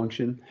weak-willed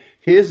function.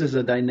 His is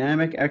a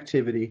dynamic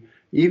activity.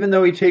 Even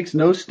though he takes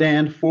no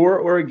stand for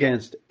or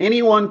against,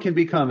 anyone can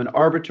become an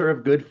arbiter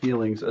of good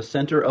feelings, a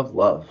center of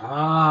love."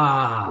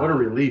 Ah. What a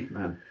relief,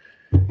 man.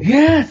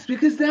 Yes,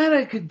 because that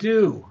I could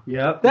do.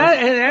 Yep. That,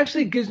 and it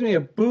actually gives me a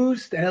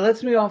boost, and it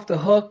lets me off the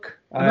hook.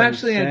 I'm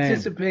actually same.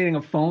 anticipating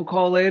a phone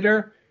call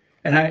later,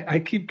 and I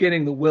keep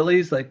getting the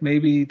willies, like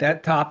maybe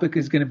that topic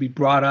is going to be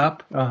brought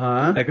up,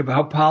 like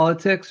about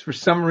politics for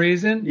some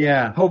reason.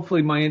 Yeah.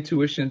 Hopefully my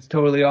intuition's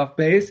totally off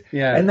base.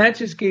 Yeah. And that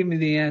just gave me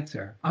the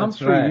answer. I'm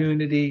for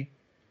unity.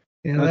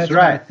 You know, that's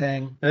right. my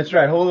thing. That's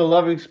right. Hold a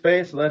loving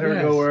space. Let her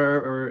Yes. go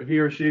wherever, or he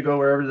or she go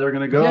wherever they're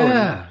going to go.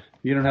 Yeah. And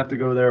you don't have to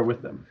go there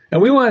with them.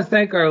 And we want to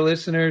thank our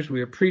listeners.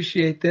 We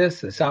appreciate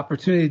this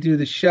opportunity to do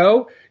the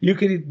show. You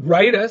can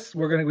write us.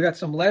 We got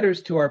some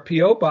letters to our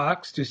P.O.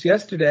 Box just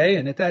yesterday,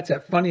 and that's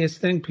at Funniest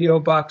Thing,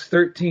 P.O. Box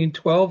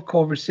 1312,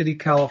 Culver City,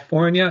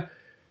 California,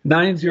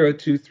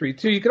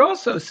 90232. You can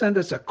also send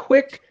us a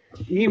quick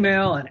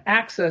email and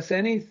access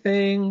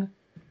anything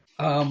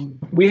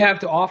we have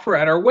to offer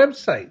at our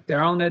website,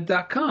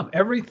 DarylNed.com.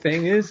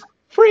 Everything is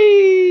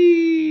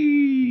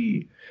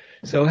free.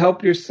 So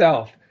help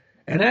yourself.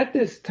 And at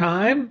this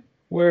time,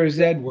 where is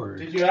Edward?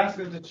 Did you ask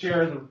him to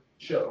share the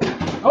show?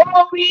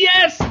 Oh,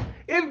 yes!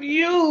 If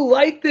you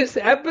like this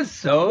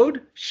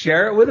episode,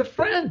 share it with a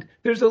friend.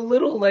 There's a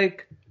little,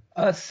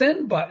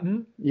 send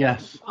button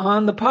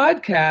on the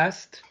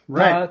podcast.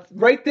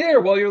 Right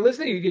there. While you're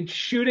listening, you can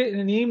shoot it in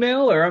an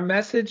email or a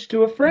message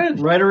to a friend.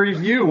 Write a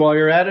review while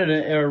you're at it,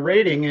 a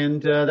rating,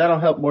 and that'll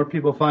help more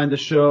people find the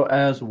show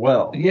as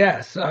well.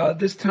 Yes.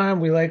 This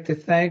time we like to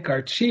thank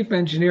our chief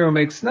engineer who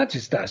makes not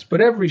just us, but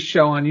every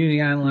show on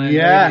Unity Online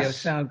Radio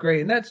sound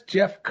great. And that's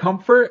Jeff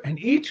Comfort. And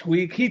each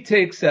week he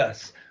takes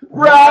us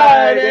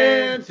right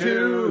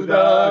into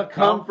the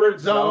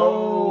comfort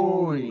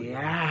zone.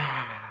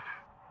 Yeah.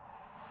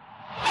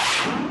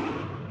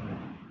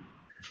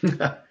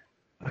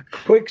 A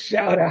quick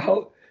shout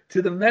out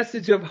to the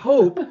Message of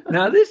Hope.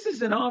 Now, this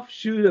is an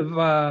offshoot of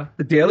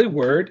the Daily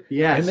Word.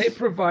 Yes. And they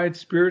provide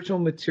spiritual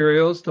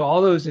materials to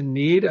all those in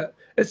need,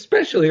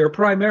 especially or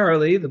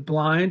primarily the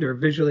blind or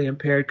visually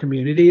impaired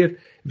community. If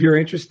you're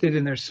interested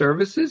in their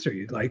services or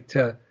you'd like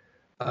to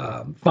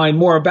find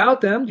more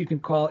about them, you can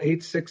call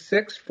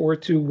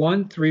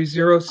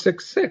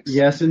 866-421-3066.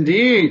 Yes,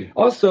 indeed.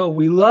 Also,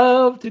 we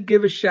love to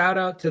give a shout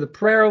out to the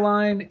prayer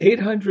line,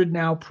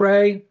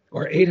 800-NOW-PRAY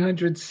or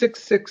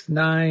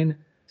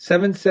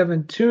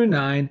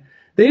 800-669-7729.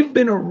 They've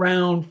been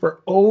around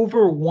for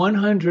over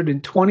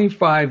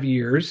 125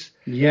 years.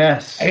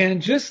 Yes.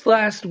 And just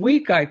last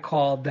week I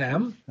called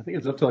them. I think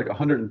it's up to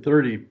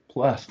 130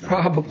 plus now.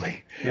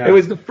 Probably. Yeah. It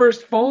was the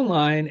first phone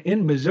line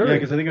in Missouri. Yeah,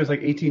 because I think it was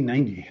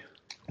 1890.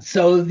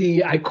 So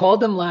I called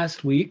them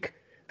last week.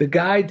 The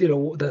guy did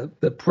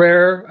the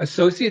prayer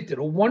associate did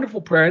a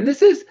wonderful prayer. And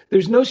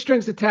there's no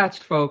strings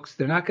attached, folks.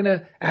 They're not going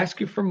to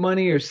ask you for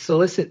money or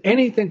solicit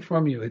anything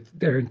from you.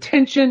 Their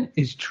intention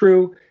is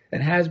true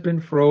and has been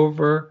for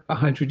over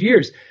 100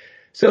 years.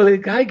 So the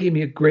guy gave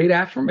me a great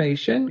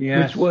affirmation,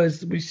 which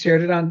was, we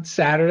shared it on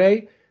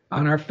Saturday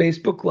on our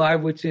Facebook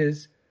Live, which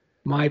is,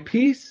 my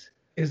peace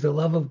is the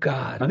love of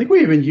God. I think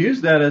we even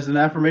used that as an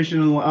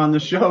affirmation on the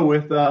show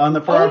with on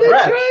the for our that's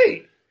breath.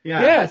 Right.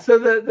 Yeah, so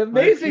the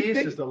amazing peace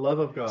thing is the love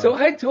of God. So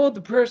I told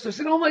the person, I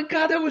said, oh my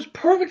God, that was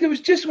perfect. It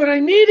was just what I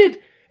needed.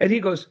 And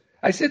he goes,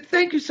 I said,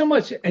 thank you so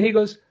much. And he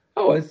goes,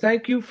 oh,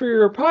 thank you for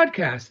your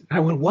podcast. And I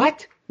went,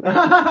 what?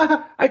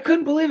 I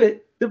couldn't believe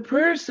it. The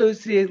prayer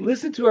associate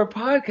listened to our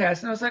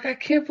podcast, and I was like, I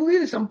can't believe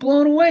this. I'm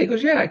blown away. He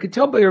goes, yeah, I could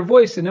tell by your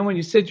voice. And then when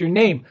you said your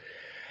name,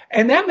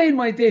 and that made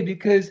my day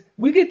because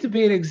we get to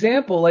be an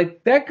example.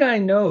 Like that guy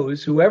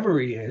knows, whoever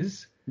he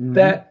is,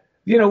 that,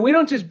 we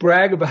don't just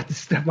brag about this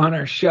stuff on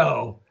our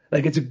show.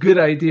 Like it's a good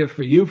idea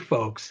for you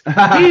folks.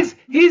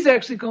 He's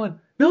actually going,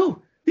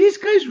 no, these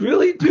guys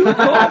really do. These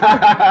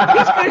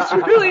guys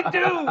really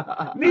do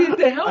need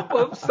the help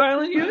of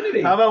Silent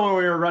Unity. How about when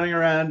we were running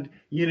around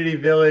Unity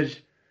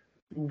Village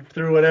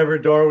through whatever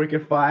door we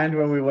could find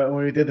when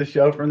we did the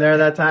show from there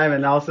that time,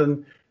 and all of a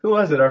sudden, who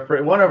was it?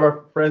 One of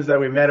our friends that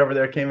we met over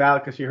there came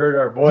out because she heard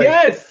our voice.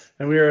 Yes.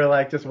 And we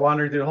were just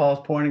wandering through the halls,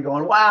 pointing,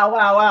 going, "Wow,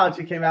 wow, wow!" And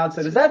she came out and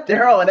said, "Is that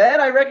Daryl and Ed?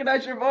 I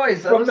recognize your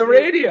voice from the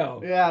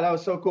radio." Yeah, that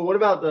was so cool. What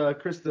about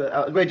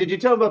Krista? Wait, did you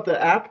tell about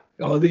the app?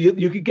 Oh,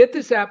 you could get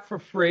this app for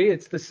free.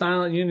 It's the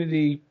Silent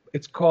Unity.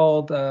 It's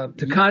called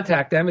to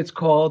contact them. It's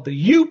called the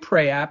You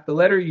Pray app. The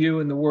letter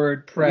U and the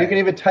word pray. You can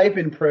even type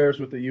in prayers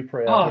with the You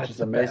Pray app, which is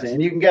amazing. Best.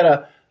 And you can get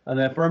an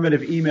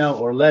affirmative email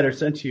or letter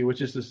sent to you,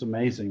 which is just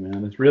amazing,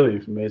 man. It's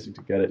really amazing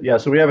to get it. Yeah.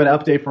 So we have an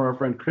update from our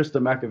friend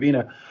Krista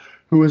McAvina,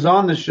 who was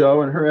on the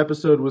show, and her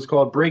episode was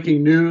called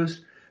Breaking News.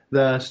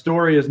 The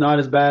story is not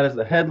as bad as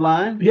the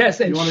headline.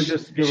 Yes, and you want to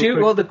just give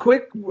the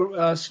quick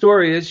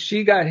story is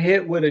she got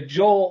hit with a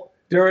jolt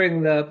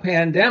during the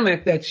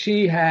pandemic that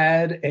she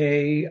had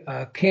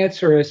a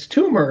cancerous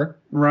tumor.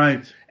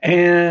 Right.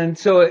 And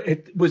so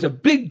it was a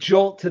big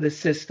jolt to the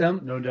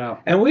system. No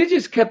doubt. And we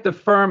just kept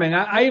affirming.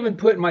 I even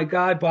put in my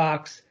God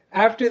box,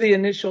 after the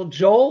initial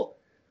jolt,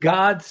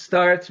 God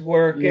starts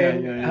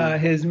working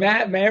his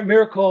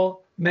miracle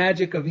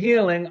magic of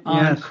healing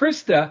on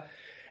Krista.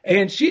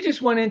 And she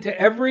just went into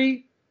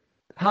every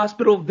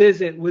hospital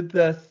visit with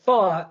the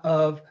thought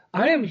of,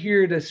 I am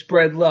here to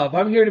spread love.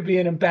 I'm here to be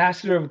an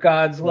ambassador of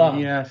God's love.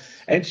 Yes.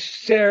 And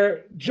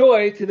share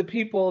joy to the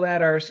people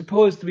that are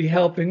supposed to be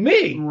helping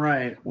me.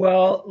 Right.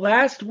 Well,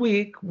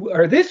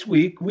 this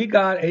week, we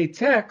got a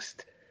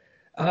text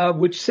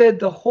which said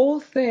the whole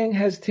thing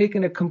has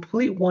taken a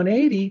complete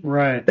 180.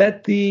 Right.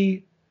 That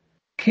the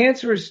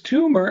cancerous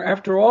tumor,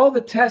 after all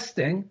the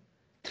testing,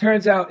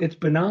 turns out it's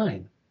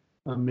benign.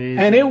 Amazing.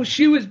 And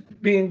she was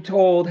being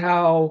told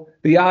how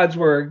the odds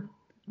were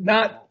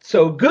not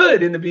so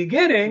good in the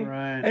beginning,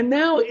 right. And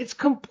now it's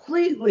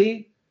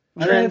completely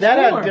transformed. And that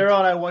had Daryl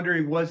and I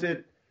wondering, was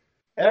it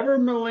ever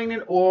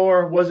malignant,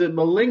 or was it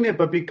malignant,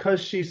 but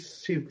because she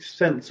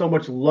sent so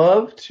much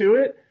love to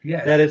it,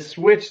 that it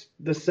switched,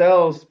 the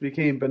cells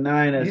became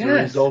benign as a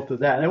result of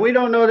that? And we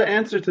don't know the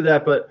answer to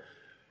that, but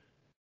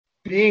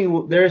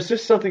there's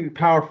just something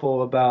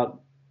powerful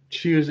about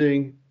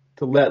choosing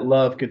to let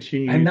love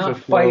continue and not to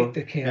flow, fight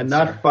the cancer, and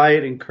not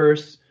fight and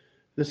curse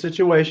the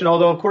situation.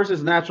 Although, of course,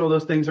 it's natural;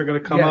 those things are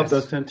going to come up,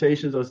 those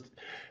temptations,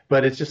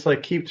 but it's just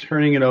like keep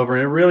turning it over,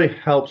 and it really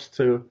helps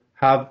to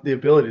have the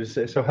ability to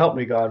say, "So help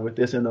me, God," with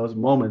this in those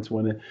moments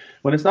when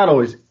it's not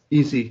always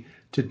easy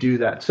to do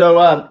that.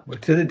 So,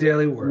 to the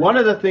Daily Word. One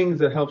of the things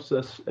that helps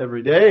us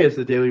every day is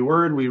the Daily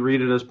Word. We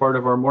read it as part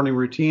of our morning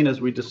routine,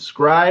 as we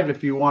described.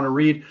 If you want to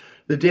read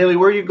the Daily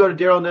Word, you go to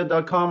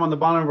DarylNed.com. On the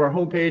bottom of our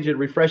homepage, it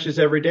refreshes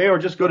every day, or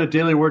just go to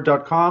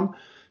dailyword.com.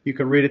 You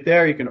can read it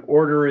there. You can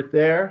order it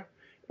there.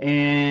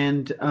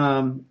 And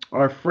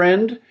our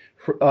friend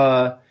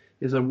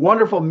is a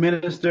wonderful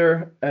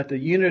minister at the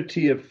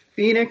Unity of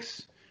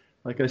Phoenix.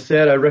 Like I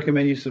said, I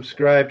recommend you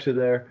subscribe to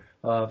their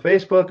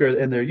Facebook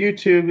and their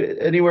YouTube,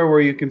 anywhere where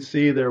you can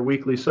see their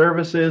weekly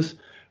services.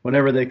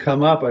 Whenever they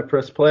come up, I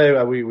press play.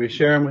 We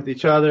share them with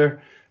each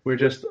other. We're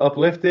just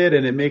uplifted,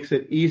 and it makes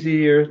it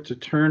easier to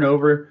turn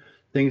over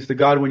things to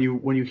God. When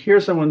you hear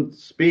someone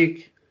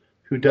speak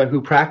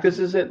who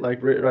practices it,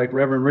 like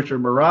Reverend Richard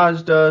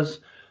Mirage does,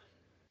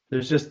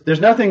 there's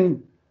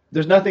nothing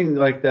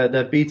like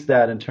that beats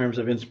that in terms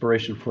of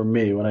inspiration for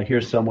me when I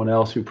hear someone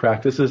else who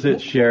practices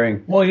it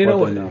sharing. Well, you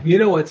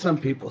know what some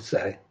people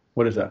say.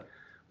 What is that?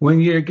 When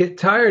you get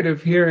tired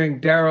of hearing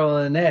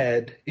Daryl and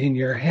Ed in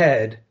your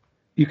head,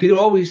 you could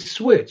always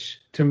switch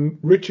to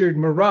Richard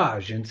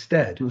Mirage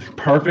instead.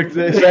 Perfect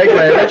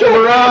segue. Richard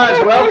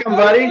Mirage, welcome,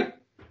 buddy.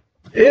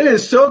 It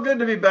is so good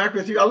to be back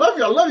with you. I love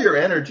you. I love your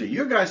energy.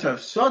 You guys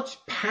have such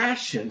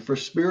passion for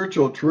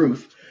spiritual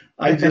truth.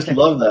 I just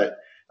love that.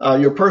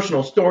 Your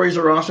personal stories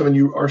are awesome, and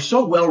you are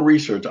so well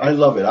researched. I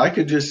love it. I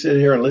could just sit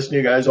here and listen to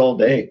you guys all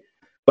day.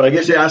 But I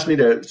guess you asked me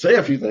to say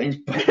a few things.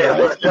 But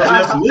I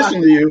just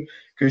listen to you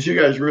because you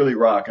guys really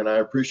rock, and I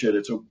appreciate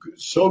it.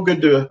 So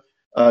good to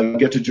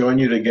get to join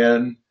you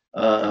again.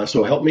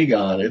 So help me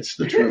God. It's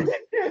the truth.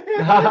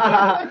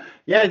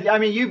 Yeah, I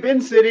mean, you've been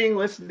sitting,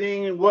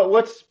 listening.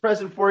 What's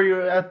present for you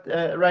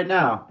right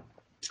now?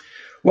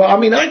 Well, I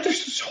mean,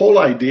 this whole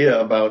idea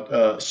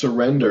about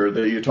surrender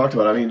that you talked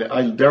about. I mean,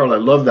 Daryl, I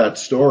love that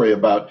story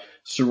about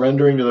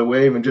surrendering to the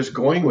wave and just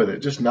going with it,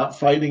 just not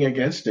fighting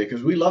against it,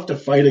 because we love to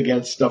fight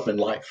against stuff in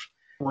life.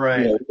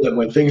 Right. You know,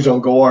 when things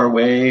don't go our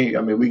way,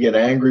 I mean, we get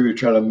angry. We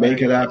try to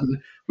make it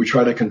happen. We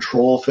try to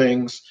control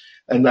things.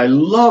 And I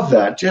love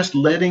that, just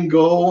letting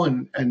go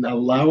and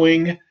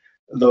allowing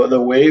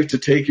the wave to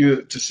take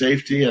you to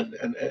safety, and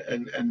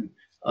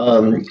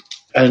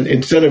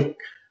instead of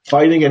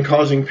fighting and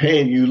causing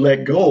pain, you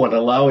let go and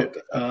allow it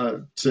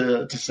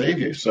to save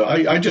you. So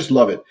I just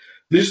love it.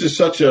 This is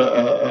such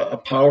a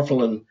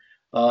powerful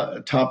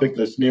and topic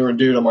that's near and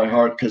dear to my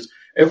heart, because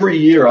every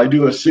year I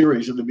do a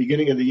series at the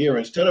beginning of the year.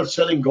 Instead of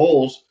setting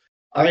goals,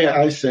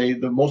 I say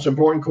the most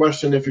important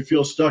question, if you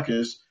feel stuck,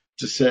 is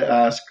to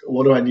ask,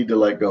 what do I need to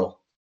let go?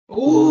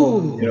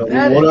 Ooh,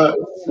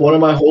 what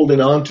am I holding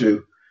on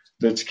to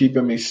that's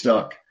keeping me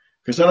stuck?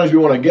 Because sometimes we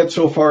want to get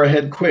so far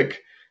ahead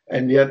quick,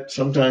 and yet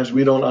sometimes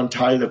we don't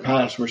untie the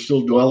past. We're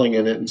still dwelling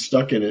in it and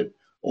stuck in it,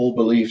 old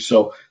beliefs.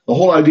 So the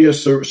whole idea of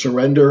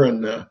surrender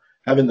and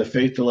having the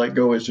faith to let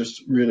go is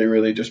just really,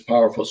 really just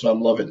powerful. So I'm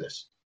loving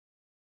this.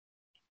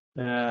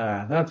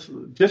 Yeah, that's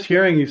just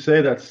hearing you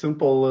say that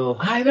simple little.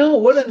 I know,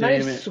 what a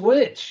statement. nice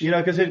switch. You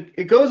know, because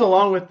it goes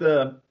along with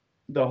the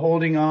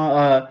holding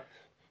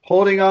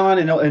on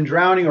and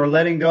drowning or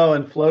letting go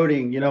and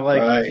floating. You know,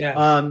 like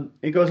right.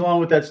 It goes along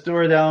with that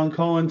story that Alan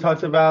Cohen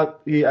talks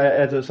about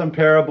as some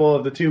parable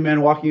of the two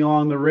men walking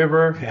along the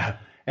river. Yeah.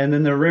 And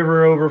then the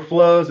river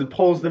overflows and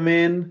pulls them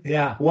in.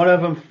 Yeah. One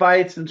of them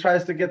fights and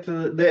tries to get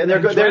to and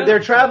they're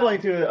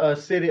traveling to a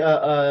city,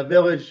 a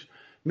village,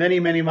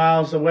 many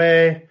miles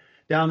away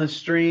down the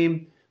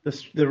stream.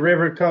 The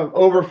river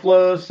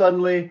overflows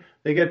suddenly.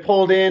 They get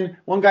pulled in.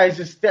 One guy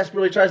just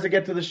desperately tries to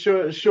get to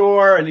the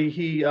shore, and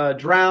he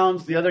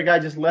drowns. The other guy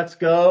just lets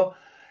go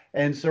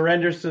and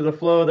surrenders to the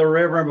flow of the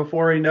river. And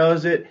before he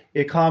knows it,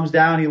 it calms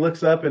down. He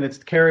looks up, and it's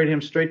carried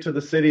him straight to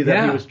the city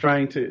that he was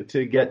trying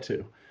to get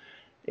to.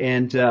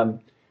 And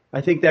I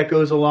think that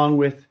goes along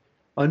with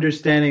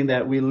understanding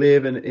that we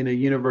live in a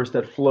universe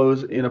that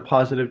flows in a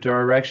positive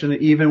direction,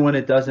 even when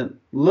it doesn't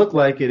look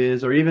like it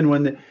is, or even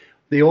when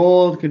the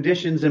old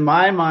conditions in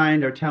my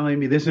mind are telling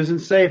me this isn't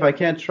safe, I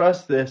can't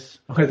trust this.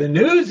 Or the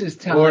news is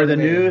telling me. Or the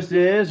news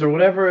is, or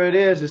whatever it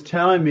is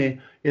telling me,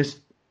 is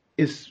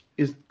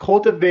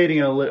cultivating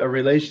a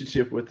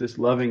relationship with this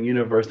loving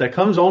universe that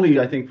comes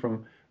only, I think,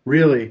 from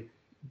really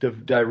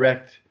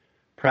direct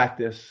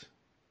practice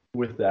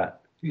with that.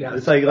 Yeah.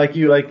 It's like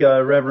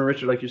Reverend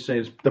Richard, like you're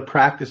saying, it's the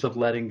practice of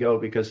letting go,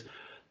 because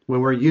when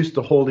we're used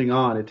to holding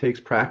on, it takes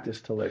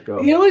practice to let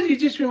go. You know what? You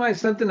just reminded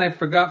something I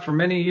forgot for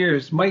many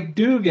years. Mike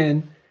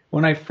Dugan,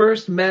 when I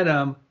first met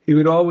him, he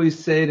would always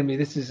say to me,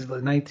 this is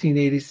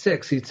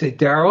 1986, he'd say,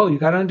 Daryl, you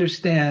got to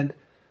understand,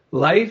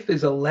 life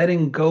is a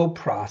letting go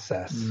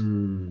process.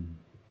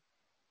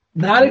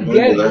 Not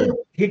again.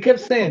 He kept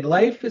saying,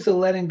 life is a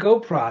letting go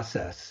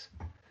process.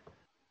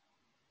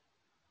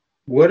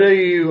 What are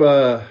you,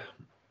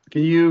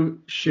 can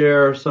you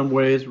share some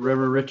ways,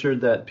 Reverend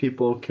Richard, that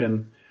people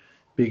can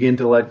begin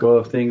to let go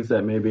of things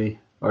that maybe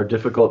are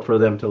difficult for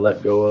them to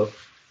let go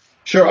of?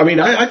 Sure. I mean,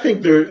 I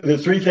think there are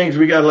three things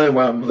we got to let,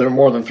 well, there are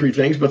more than three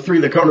things, but three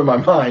that come to my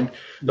mind.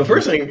 The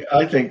first thing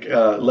I think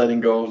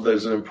letting go that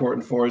is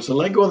important for is to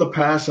let go of the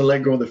past and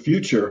let go of the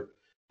future.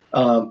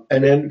 And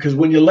then, because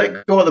when you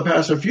let go of the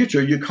past and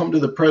future, you come to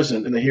the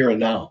present and the here and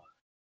now.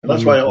 And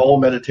that's why all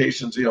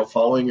meditations,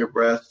 following your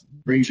breath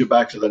brings you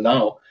back to the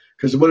now.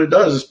 Because what it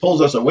does is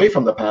pulls us away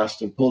from the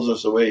past and pulls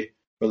us away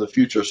from the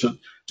future. So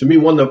to me,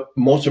 one of the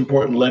most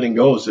important letting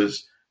goes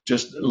is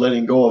just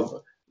letting go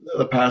of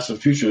the past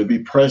and future, to be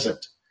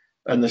present.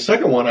 And the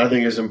second one I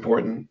think is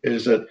important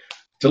is that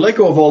to let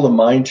go of all the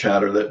mind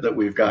chatter that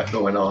we've got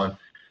going on.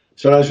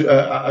 So as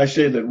I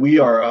say that we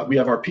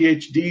have our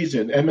PhDs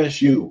in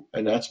MSU,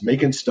 and that's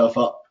making stuff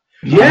up.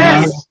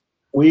 Yes.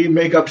 We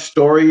make up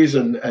stories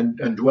and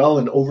dwell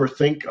and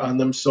overthink on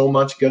them so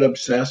much, get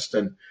obsessed,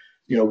 and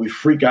we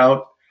freak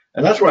out.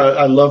 And that's why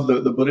I love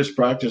the Buddhist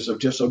practice of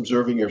just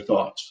observing your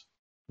thoughts.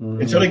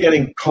 Instead of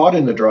getting caught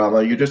in the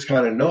drama, you just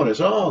kind of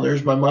notice, oh,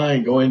 there's my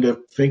mind going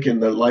to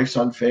thinking that life's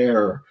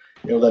unfair.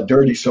 That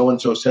dirty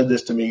so-and-so said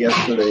this to me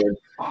yesterday.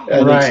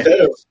 And right. Instead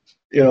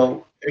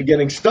of,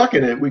 getting stuck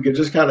in it, we could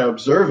just kind of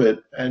observe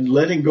it, and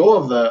letting go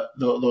of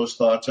those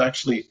thoughts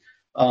actually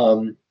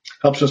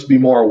helps us be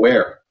more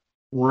aware.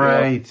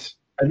 Right.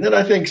 And then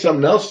I think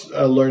something else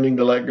learning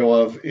to let go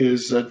of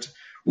is that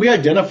we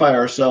identify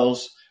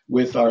ourselves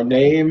with our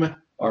name,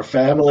 our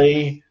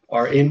family,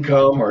 our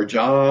income, our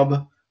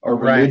job, our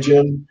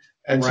religion.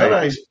 And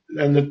sometimes,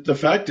 and the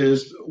fact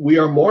is, we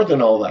are more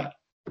than all that.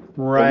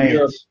 Right.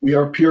 We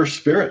are pure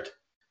spirit.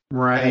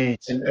 Right.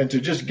 And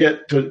to just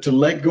get to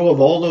let go of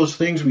all those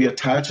things we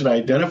attach and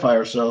identify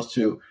ourselves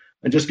to,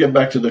 and just get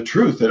back to the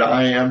truth that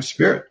I am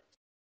spirit.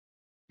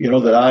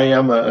 That I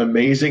am an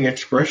amazing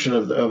expression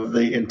of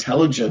the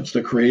intelligence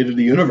that created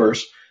the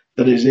universe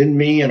that is in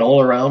me and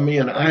all around me,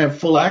 and I have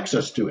full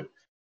access to it.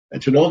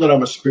 And to know that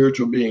I'm a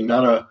spiritual being,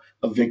 not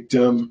a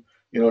victim,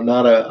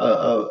 not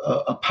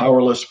a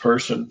powerless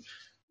person,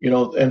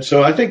 and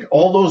so I think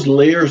all those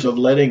layers of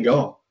letting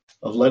go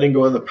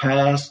of the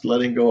past,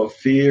 letting go of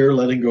fear,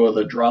 letting go of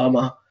the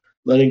drama,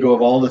 letting go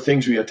of all the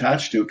things we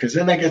attach to, because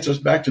then that gets us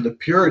back to the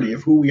purity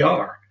of who we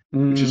are,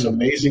 which is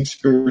amazing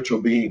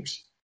spiritual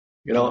beings,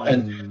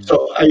 and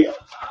so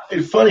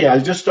it's funny, I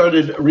just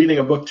started reading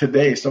a book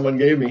today someone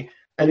gave me,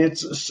 and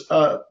it's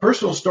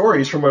personal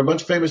stories from a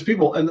bunch of famous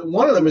people, and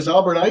one of them is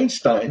Albert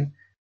Einstein.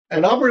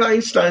 And Albert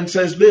Einstein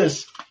says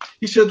this.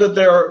 He said that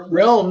there are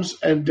realms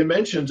and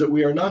dimensions that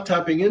we are not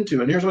tapping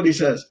into. And here's what he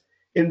says.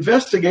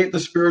 Investigate the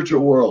spiritual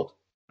world.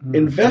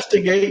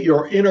 Investigate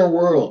your inner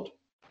world.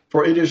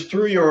 For it is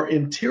through your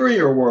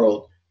interior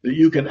world that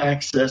you can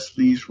access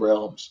these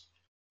realms.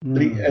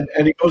 And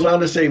he goes on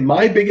to say,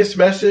 my biggest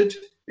message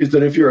is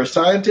that if you're a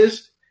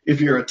scientist,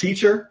 if you're a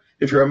teacher,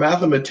 if you're a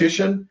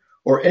mathematician,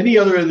 or any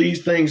other of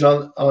these things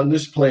on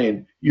this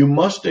plane, you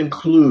must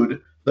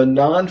include the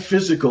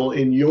non-physical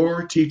in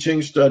your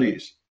teaching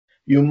studies.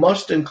 You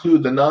must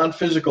include the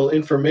non-physical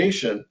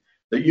information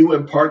that you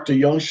impart to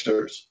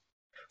youngsters,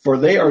 for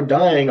they are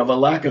dying of a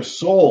lack of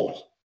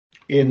soul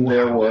in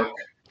their work,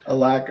 a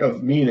lack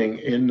of meaning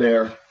in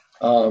their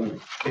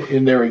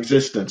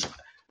existence.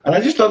 And I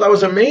just thought that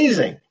was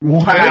amazing.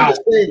 Wow. To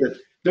say that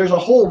there's a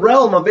whole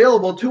realm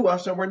available to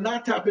us, and we're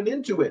not tapping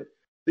into it.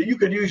 That you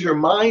could use your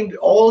mind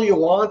all you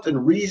want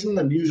and reason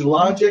and use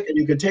logic, and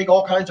you can take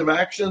all kinds of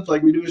actions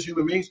like we do as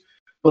human beings.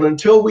 But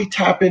until we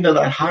tap into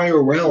that higher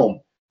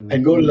realm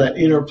and go to that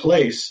inner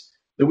place,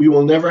 that we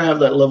will never have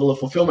that level of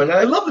fulfillment. And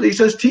I love that he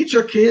says, teach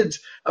your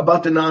kids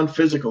about the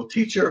non-physical.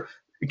 Teach your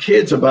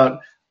kids about,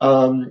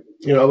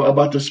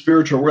 about the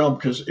spiritual realm,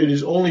 because it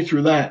is only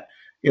through that,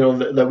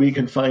 that we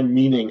can find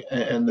meaning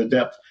and the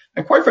depth.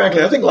 And quite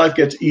frankly, I think life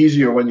gets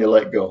easier when you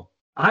let go.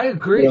 I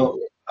agree.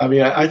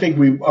 I think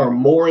we are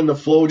more in the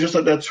flow, just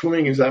like that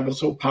swimming example,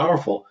 so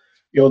powerful.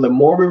 The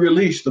more we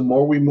release, the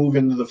more we move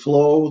into the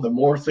flow, the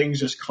more things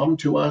just come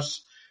to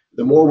us,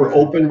 the more we're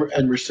open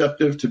and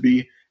receptive to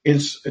be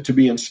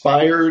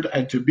inspired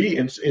and to be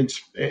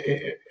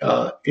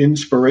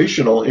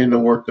inspirational in the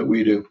work that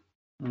we do.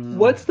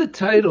 What's the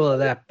title of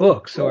that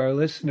book so our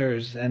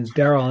listeners and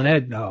Daryl and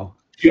Ed know?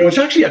 It's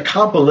actually a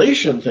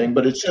compilation thing,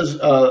 but it says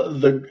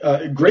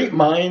the great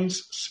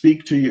minds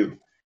speak to you.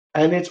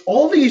 And it's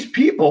all these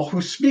people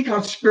who speak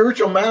on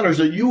spiritual matters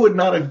that you would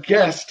not have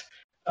guessed.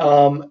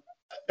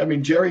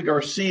 Jerry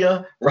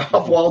Garcia,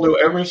 Ralph Waldo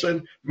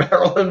Emerson,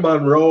 Marilyn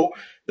Monroe,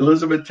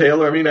 Elizabeth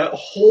Taylor. A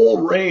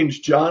whole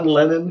range, John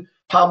Lennon,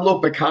 Pablo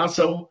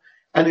Picasso.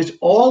 And it's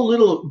all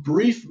little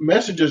brief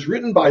messages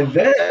written by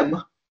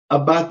them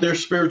about their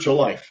spiritual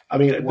life.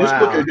 This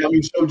book got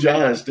me so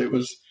jazzed.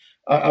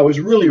 I was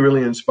really,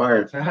 really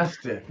inspired.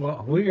 Fantastic.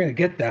 Well, we're going to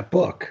get that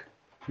book.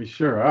 We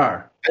sure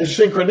are. And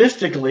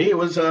synchronistically, it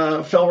was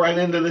fell right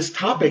into this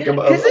topic of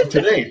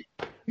today.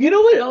 You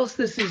know what else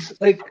this is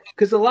like?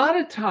 Because a lot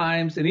of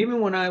times, and even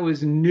when I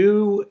was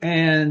new,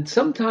 and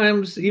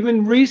sometimes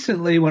even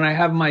recently when I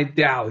have my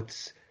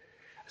doubts,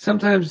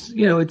 sometimes,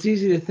 it's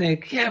easy to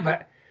think, yeah,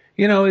 but,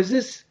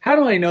 how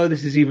do I know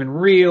this is even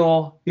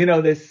real?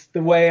 The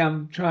way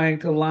I'm trying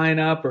to line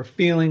up or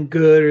feeling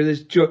good or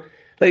this joy,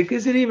 like,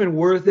 is it even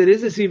worth it?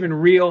 Is this even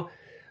real?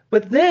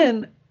 But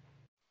then,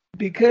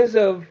 because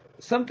of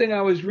something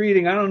I was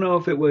reading, I don't know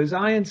if it was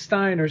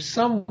Einstein or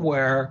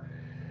somewhere,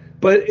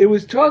 but it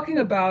was talking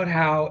about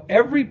how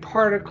every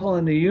particle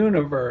in the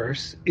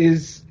universe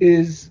is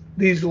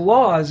these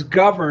laws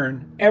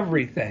govern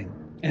everything.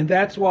 And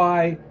that's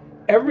why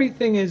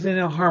everything is in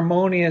a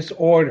harmonious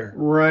order.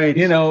 Right.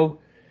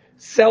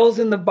 Cells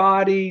in the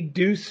body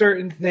do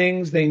certain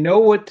things. They know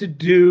what to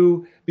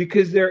do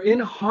because they're in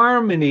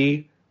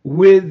harmony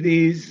with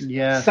these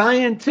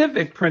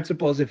scientific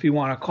principles, if you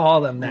want to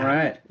call them that.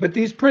 Right. But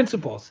these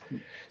principles.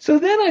 So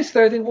then I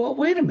started thinking, well,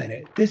 wait a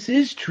minute. This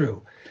is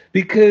true.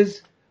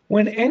 Because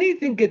when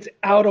anything gets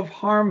out of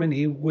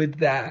harmony with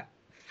that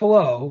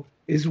flow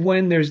is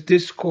when there's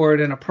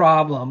discord and a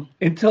problem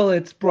until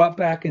it's brought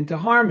back into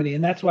harmony.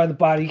 And that's why the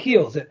body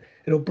heals.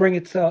 It'll bring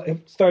itself,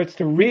 it starts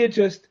to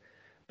readjust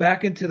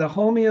back into the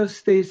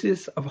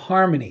homeostasis of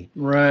harmony.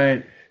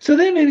 Right. So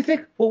then it made me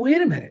think, well,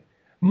 wait a minute.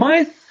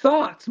 My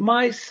thoughts,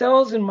 my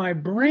cells in my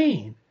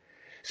brain.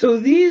 So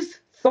these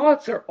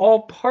thoughts are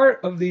all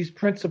part of these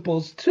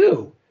principles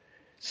too.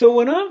 So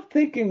when I'm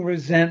thinking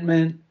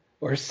resentment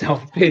or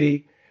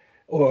self-pity,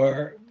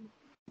 or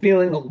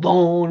feeling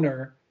alone,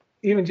 or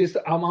even just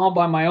I'm all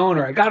by my own,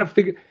 or I got to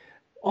figure,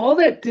 all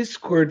that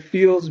discord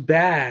feels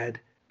bad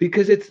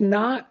because it's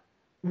not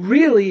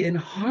really in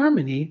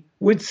harmony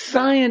with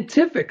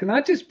scientific,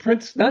 not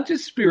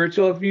just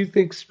spiritual. If you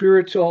think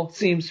spiritual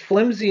seems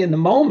flimsy in the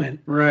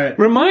moment, right,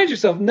 remind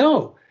yourself,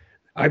 no,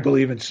 I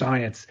believe in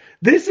science.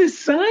 This is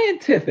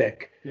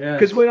scientific.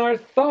 Because when our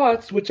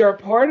thoughts, which are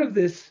part of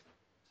this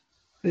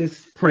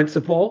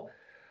principle,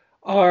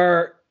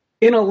 are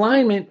in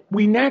alignment,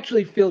 we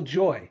naturally feel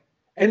joy.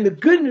 And the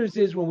good news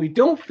is when we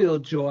don't feel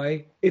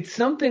joy, it's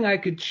something I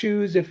could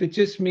choose if it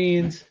just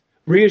means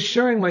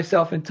reassuring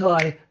myself until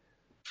I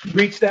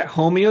reach that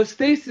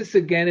homeostasis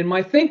again in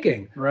my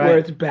thinking, where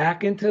it's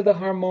back into the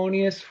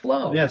harmonious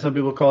flow. Yeah, some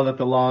people call that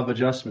the law of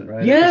adjustment,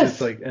 right? Yes.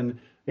 It's like, and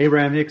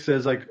Abraham Hicks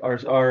says, like,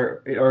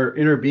 our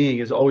inner being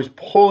is always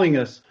pulling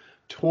us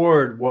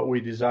toward what we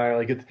desire.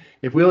 Like,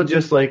 if we'll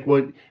just, like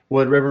what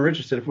Reverend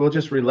Richard said, if we'll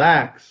just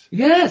relax,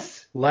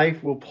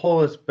 life will pull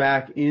us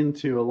back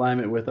into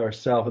alignment with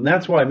ourselves. And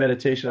that's why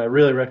meditation, I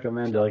really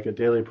recommend like a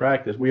daily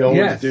practice. We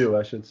always do,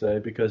 I should say,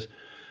 because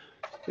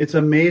it's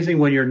amazing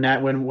when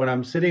when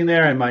I'm sitting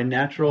there and my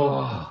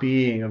natural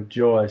being of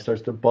joy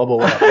starts to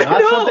bubble up.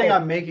 Not something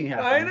I'm making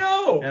happen. I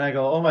know. And I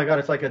go, oh my God,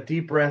 it's like a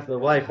deep breath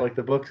of life, like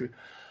the book.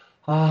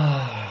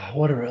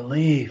 What a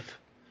relief.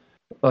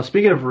 Well,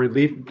 speaking of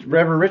relief,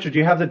 Reverend Richard, do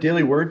you have the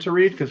daily word to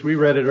read? Because we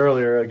read it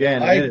earlier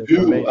again. I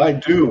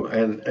do,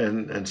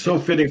 and so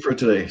fitting for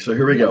today. So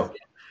here we go.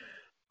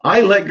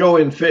 I let go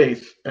in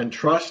faith and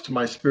trust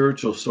my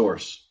spiritual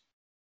source.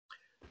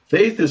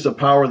 Faith is the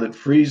power that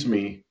frees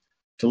me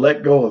to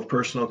let go of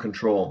personal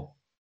control.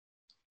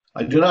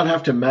 I do not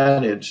have to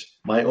manage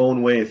my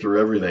own way through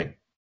everything.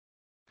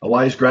 A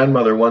wise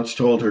grandmother once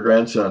told her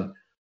grandson,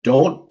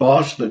 "Don't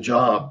boss the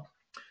job."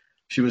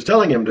 She was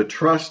telling him to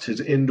trust his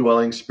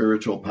indwelling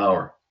spiritual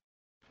power,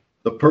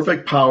 the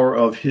perfect power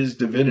of his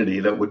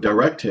divinity that would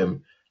direct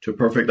him to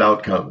perfect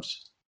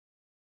outcomes.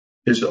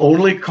 His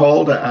only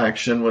call to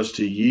action was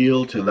to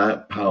yield to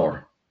that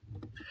power.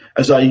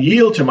 As I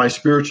yield to my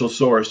spiritual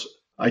source,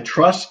 I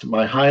trust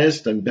my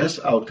highest and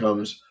best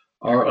outcomes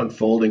are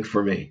unfolding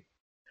for me.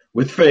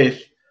 With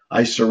faith,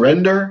 I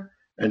surrender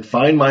and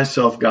find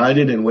myself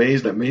guided in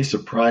ways that may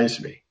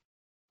surprise me.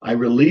 I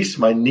release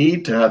my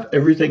need to have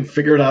everything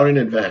figured out in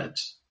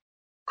advance.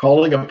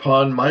 Calling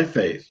upon my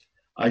faith,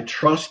 I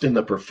trust in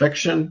the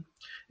perfection,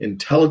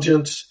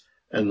 intelligence,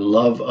 and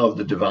love of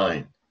the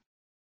divine.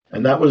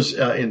 And that was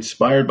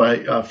inspired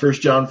by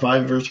 1 John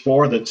 5, verse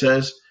 4, that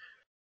says,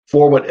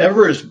 "For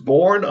whatever is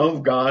born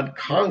of God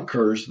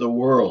conquers the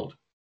world.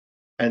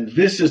 And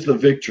this is the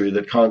victory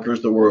that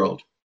conquers the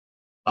world,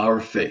 our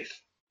faith."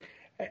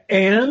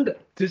 And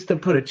just to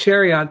put a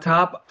cherry on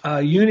top,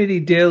 Unity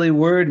Daily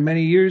Word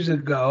many years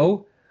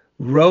ago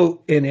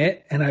wrote in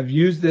it, and I've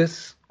used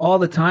this all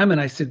the time,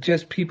 and I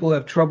suggest people who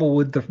have trouble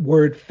with the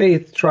word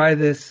faith try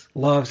this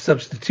law of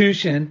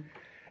substitution.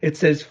 It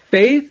says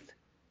faith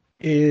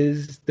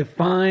is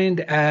defined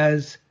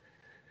as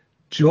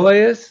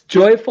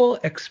joyful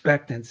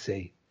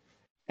expectancy.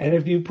 And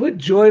if you put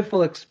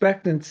joyful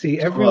expectancy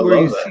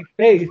everywhere you see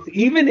faith,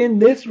 even in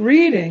this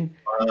reading,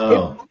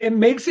 it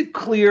makes it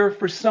clear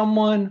for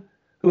someone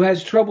who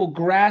has trouble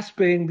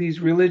grasping these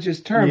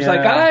religious terms, Yeah.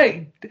 like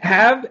I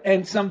have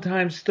and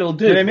sometimes still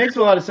do. And it makes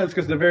a lot of sense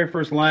because the very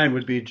first line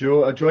would be,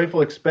 a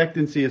joyful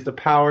expectancy is the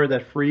power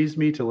that frees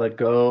me to let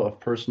go of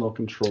personal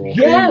control.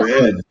 Yes.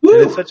 Amen. And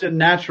it's such a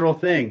natural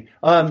thing.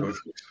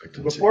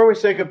 Before we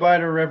say goodbye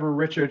to Reverend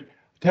Richard,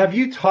 have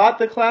you taught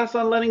the class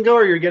on letting go,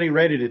 or you're getting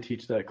ready to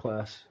teach that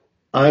class?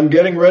 I'm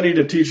getting ready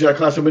to teach that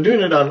class. I've been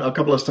doing it on a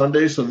couple of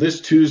Sundays. So this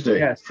Tuesday,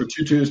 Yes. for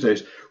 2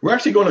 Tuesdays, we're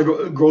actually going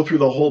to go through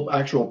the whole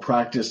actual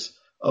practice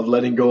of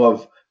letting go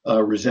of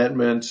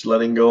resentments,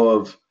 letting go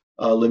of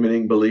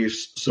limiting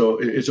beliefs. So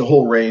it's a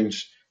whole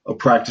range of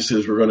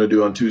practices we're going to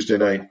do on Tuesday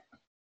night.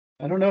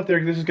 I don't know if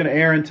this is going to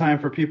air in time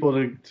for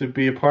people to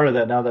be a part of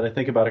that now that I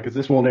think about it, because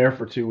this won't air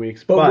for 2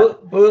 weeks.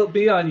 But will it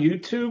be on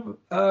YouTube,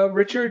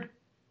 Richard?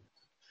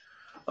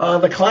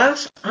 The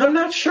class, I'm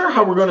not sure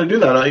how we're going to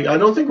do that. I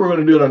don't think we're going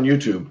to do it on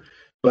YouTube,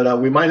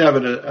 but we might have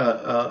it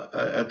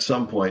at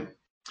some point.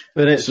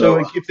 But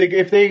so if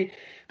they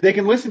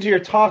can listen to your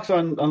talks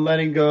on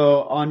letting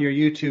go on your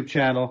YouTube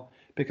channel,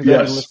 because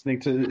I've been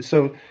listening to.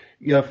 So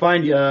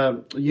find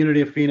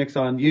Unity of Phoenix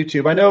on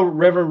YouTube. I know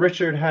Reverend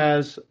Richard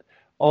has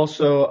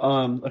also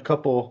a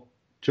couple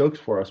jokes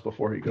for us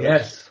before he goes.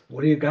 Yes.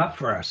 What do you got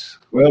for us?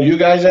 Well, you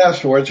guys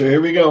asked for it, so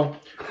here we go.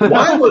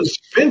 Why was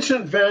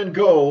Vincent van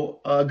Gogh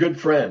a good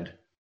friend?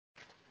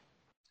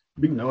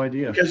 No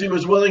idea. Because he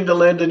was willing to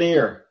lend an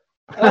ear.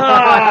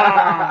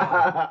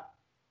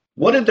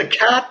 What did the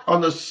cat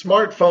on the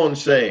smartphone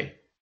say?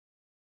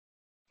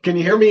 Can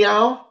you hear me,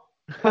 Al?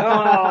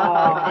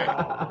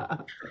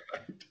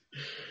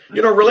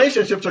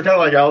 Relationships are kind of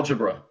like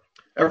algebra.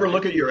 Ever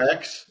look at your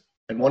ex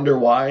and wonder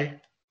why?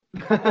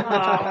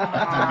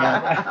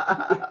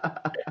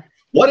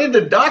 What did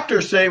the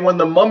doctor say when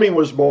the mummy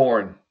was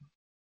born?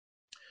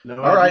 No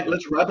All right,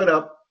 let's wrap it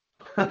up.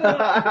 That's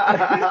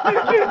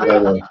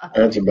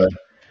bad.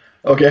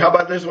 Okay, how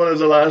about this one as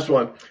the last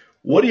one?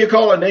 What do you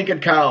call a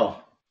naked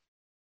cow?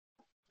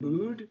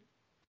 Food?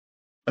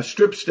 A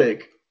strip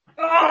steak.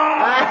 Well,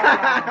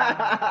 I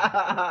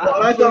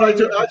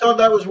thought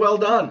that was well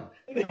done.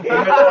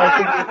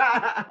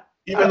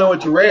 Even though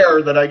it's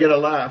rare that I get a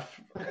laugh.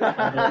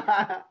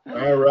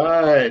 All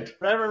right.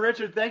 Reverend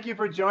Richard, thank you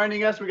for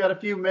joining us. We got a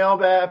few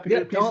mailbag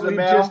pieces Don't of leave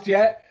mail. just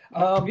yet.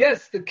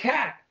 Yes, the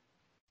cat.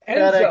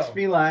 Enzo, FedEx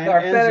feline.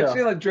 our Enzo. FedEx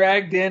feline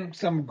dragged in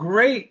some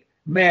great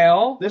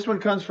mail. This one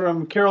comes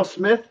from Carol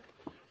Smith,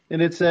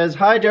 and it says,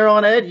 "Hi, Daryl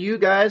and Ed. You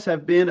guys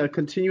have been a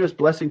continuous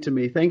blessing to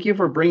me. Thank you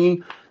for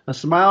bringing a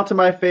smile to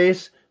my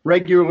face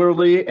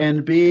regularly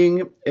and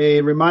being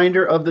a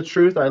reminder of the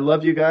truth. I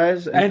love you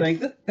guys."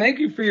 And thank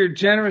you for your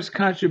generous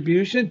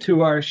contribution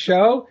to our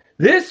show.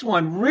 This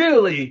one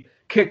really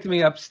kicked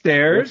me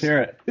upstairs. Let's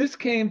hear it. This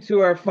came to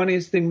our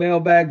Funniest Thing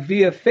mailbag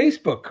via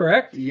Facebook,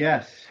 correct?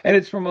 Yes. And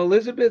it's from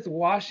Elizabeth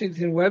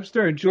Washington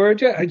Webster in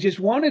Georgia. I just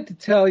wanted to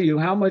tell you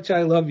how much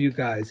I love you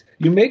guys.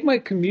 You make my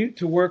commute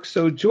to work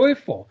so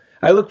joyful.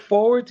 I look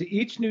forward to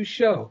each new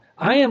show.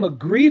 I am a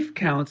grief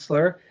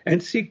counselor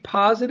and seek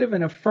positive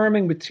and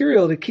affirming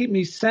material to keep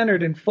me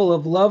centered and full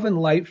of love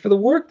and light for the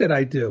work that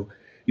I do.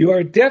 You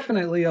are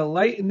definitely a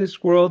light in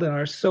this world and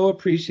are so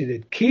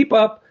appreciated. Keep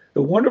up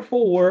the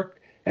wonderful work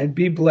and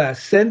be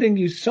blessed. Sending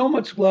you so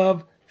much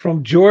love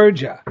from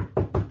Georgia.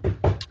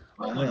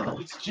 Wow.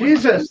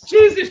 Jesus.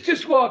 Jesus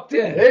just walked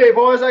in. Hey,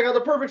 boys, I got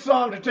the perfect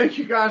song to take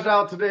you guys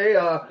out today.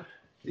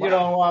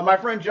 My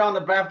friend John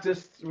the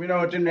Baptist, we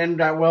know it didn't end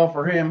that well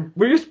for him.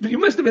 You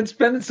must have been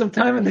spending some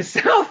time in the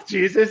South,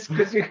 Jesus,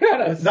 because you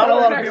got a Not a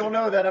lot of people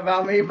know that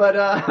about me, but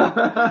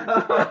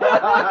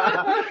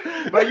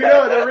but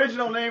the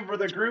original name for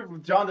the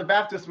group John the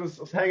Baptist was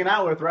hanging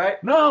out with,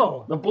 right?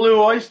 No. The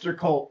Blue Oyster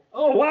Cult.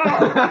 Oh,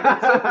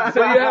 wow.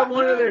 So you have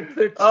one of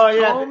their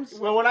tomes?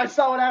 Well, when I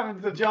saw what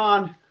happened to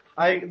John,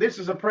 this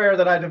is a prayer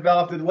that I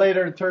developed and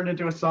later turned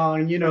into a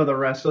song, and you know the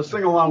rest. So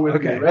sing along with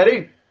me.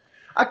 Ready?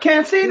 I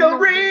can't see no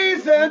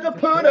reason to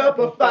put up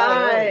a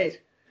fight.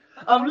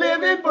 I'm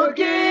living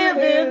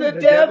forgiven, the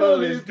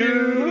devil is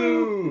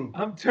due.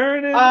 I'm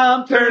turning to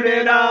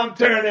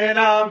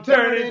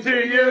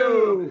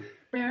you.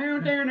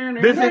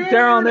 Visit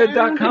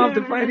DarylNed.com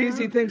to find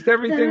easy things to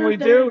everything we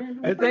do.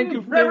 And thank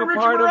you for being a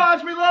part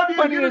of we love you.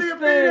 Funniest Unity of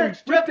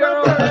Things. Phoenix.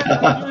 Daryl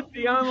and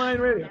the online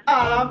radio.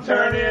 I'm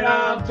turning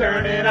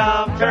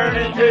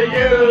to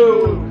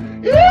you.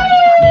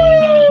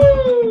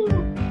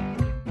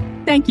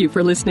 Thank you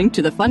for listening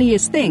to The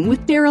Funniest Thing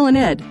with Daryl and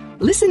Ed.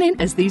 Listen in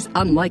as these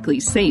unlikely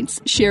saints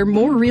share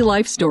more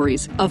real-life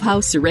stories of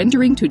how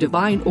surrendering to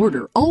divine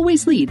order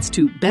always leads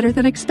to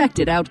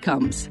better-than-expected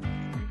outcomes.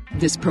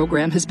 This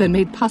program has been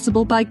made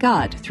possible by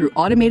God through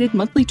automated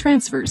monthly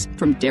transfers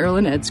from Daryl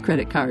and Ed's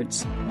credit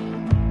cards.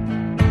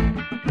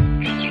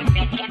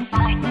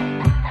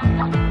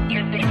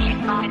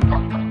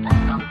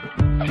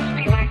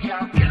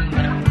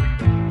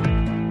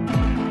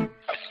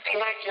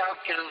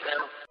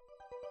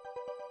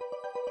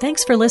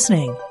 Thanks for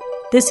listening.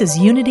 This is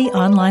Unity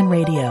Online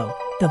Radio,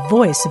 the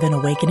voice of an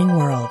awakening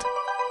world.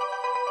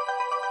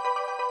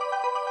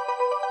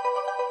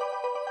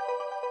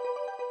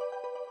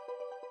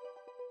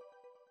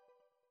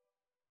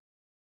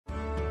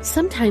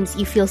 Sometimes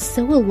you feel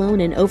so alone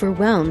and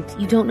overwhelmed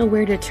you don't know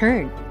where to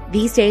turn.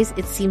 These days,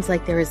 it seems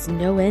like there is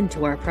no end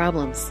to our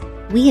problems.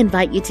 We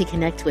invite you to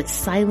connect with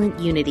Silent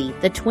Unity,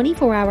 the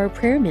 24-hour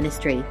prayer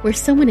ministry where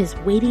someone is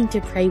waiting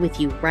to pray with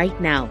you right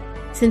now.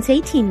 Since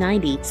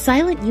 1890,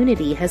 Silent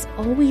Unity has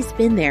always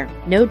been there.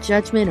 No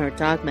judgment or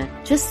dogma,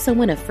 just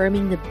someone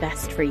affirming the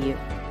best for you.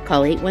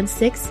 Call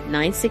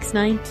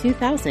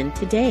 816-969-2000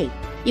 today.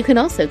 You can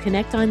also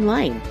connect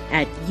online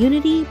at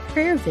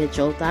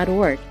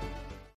unityprayervigil.org.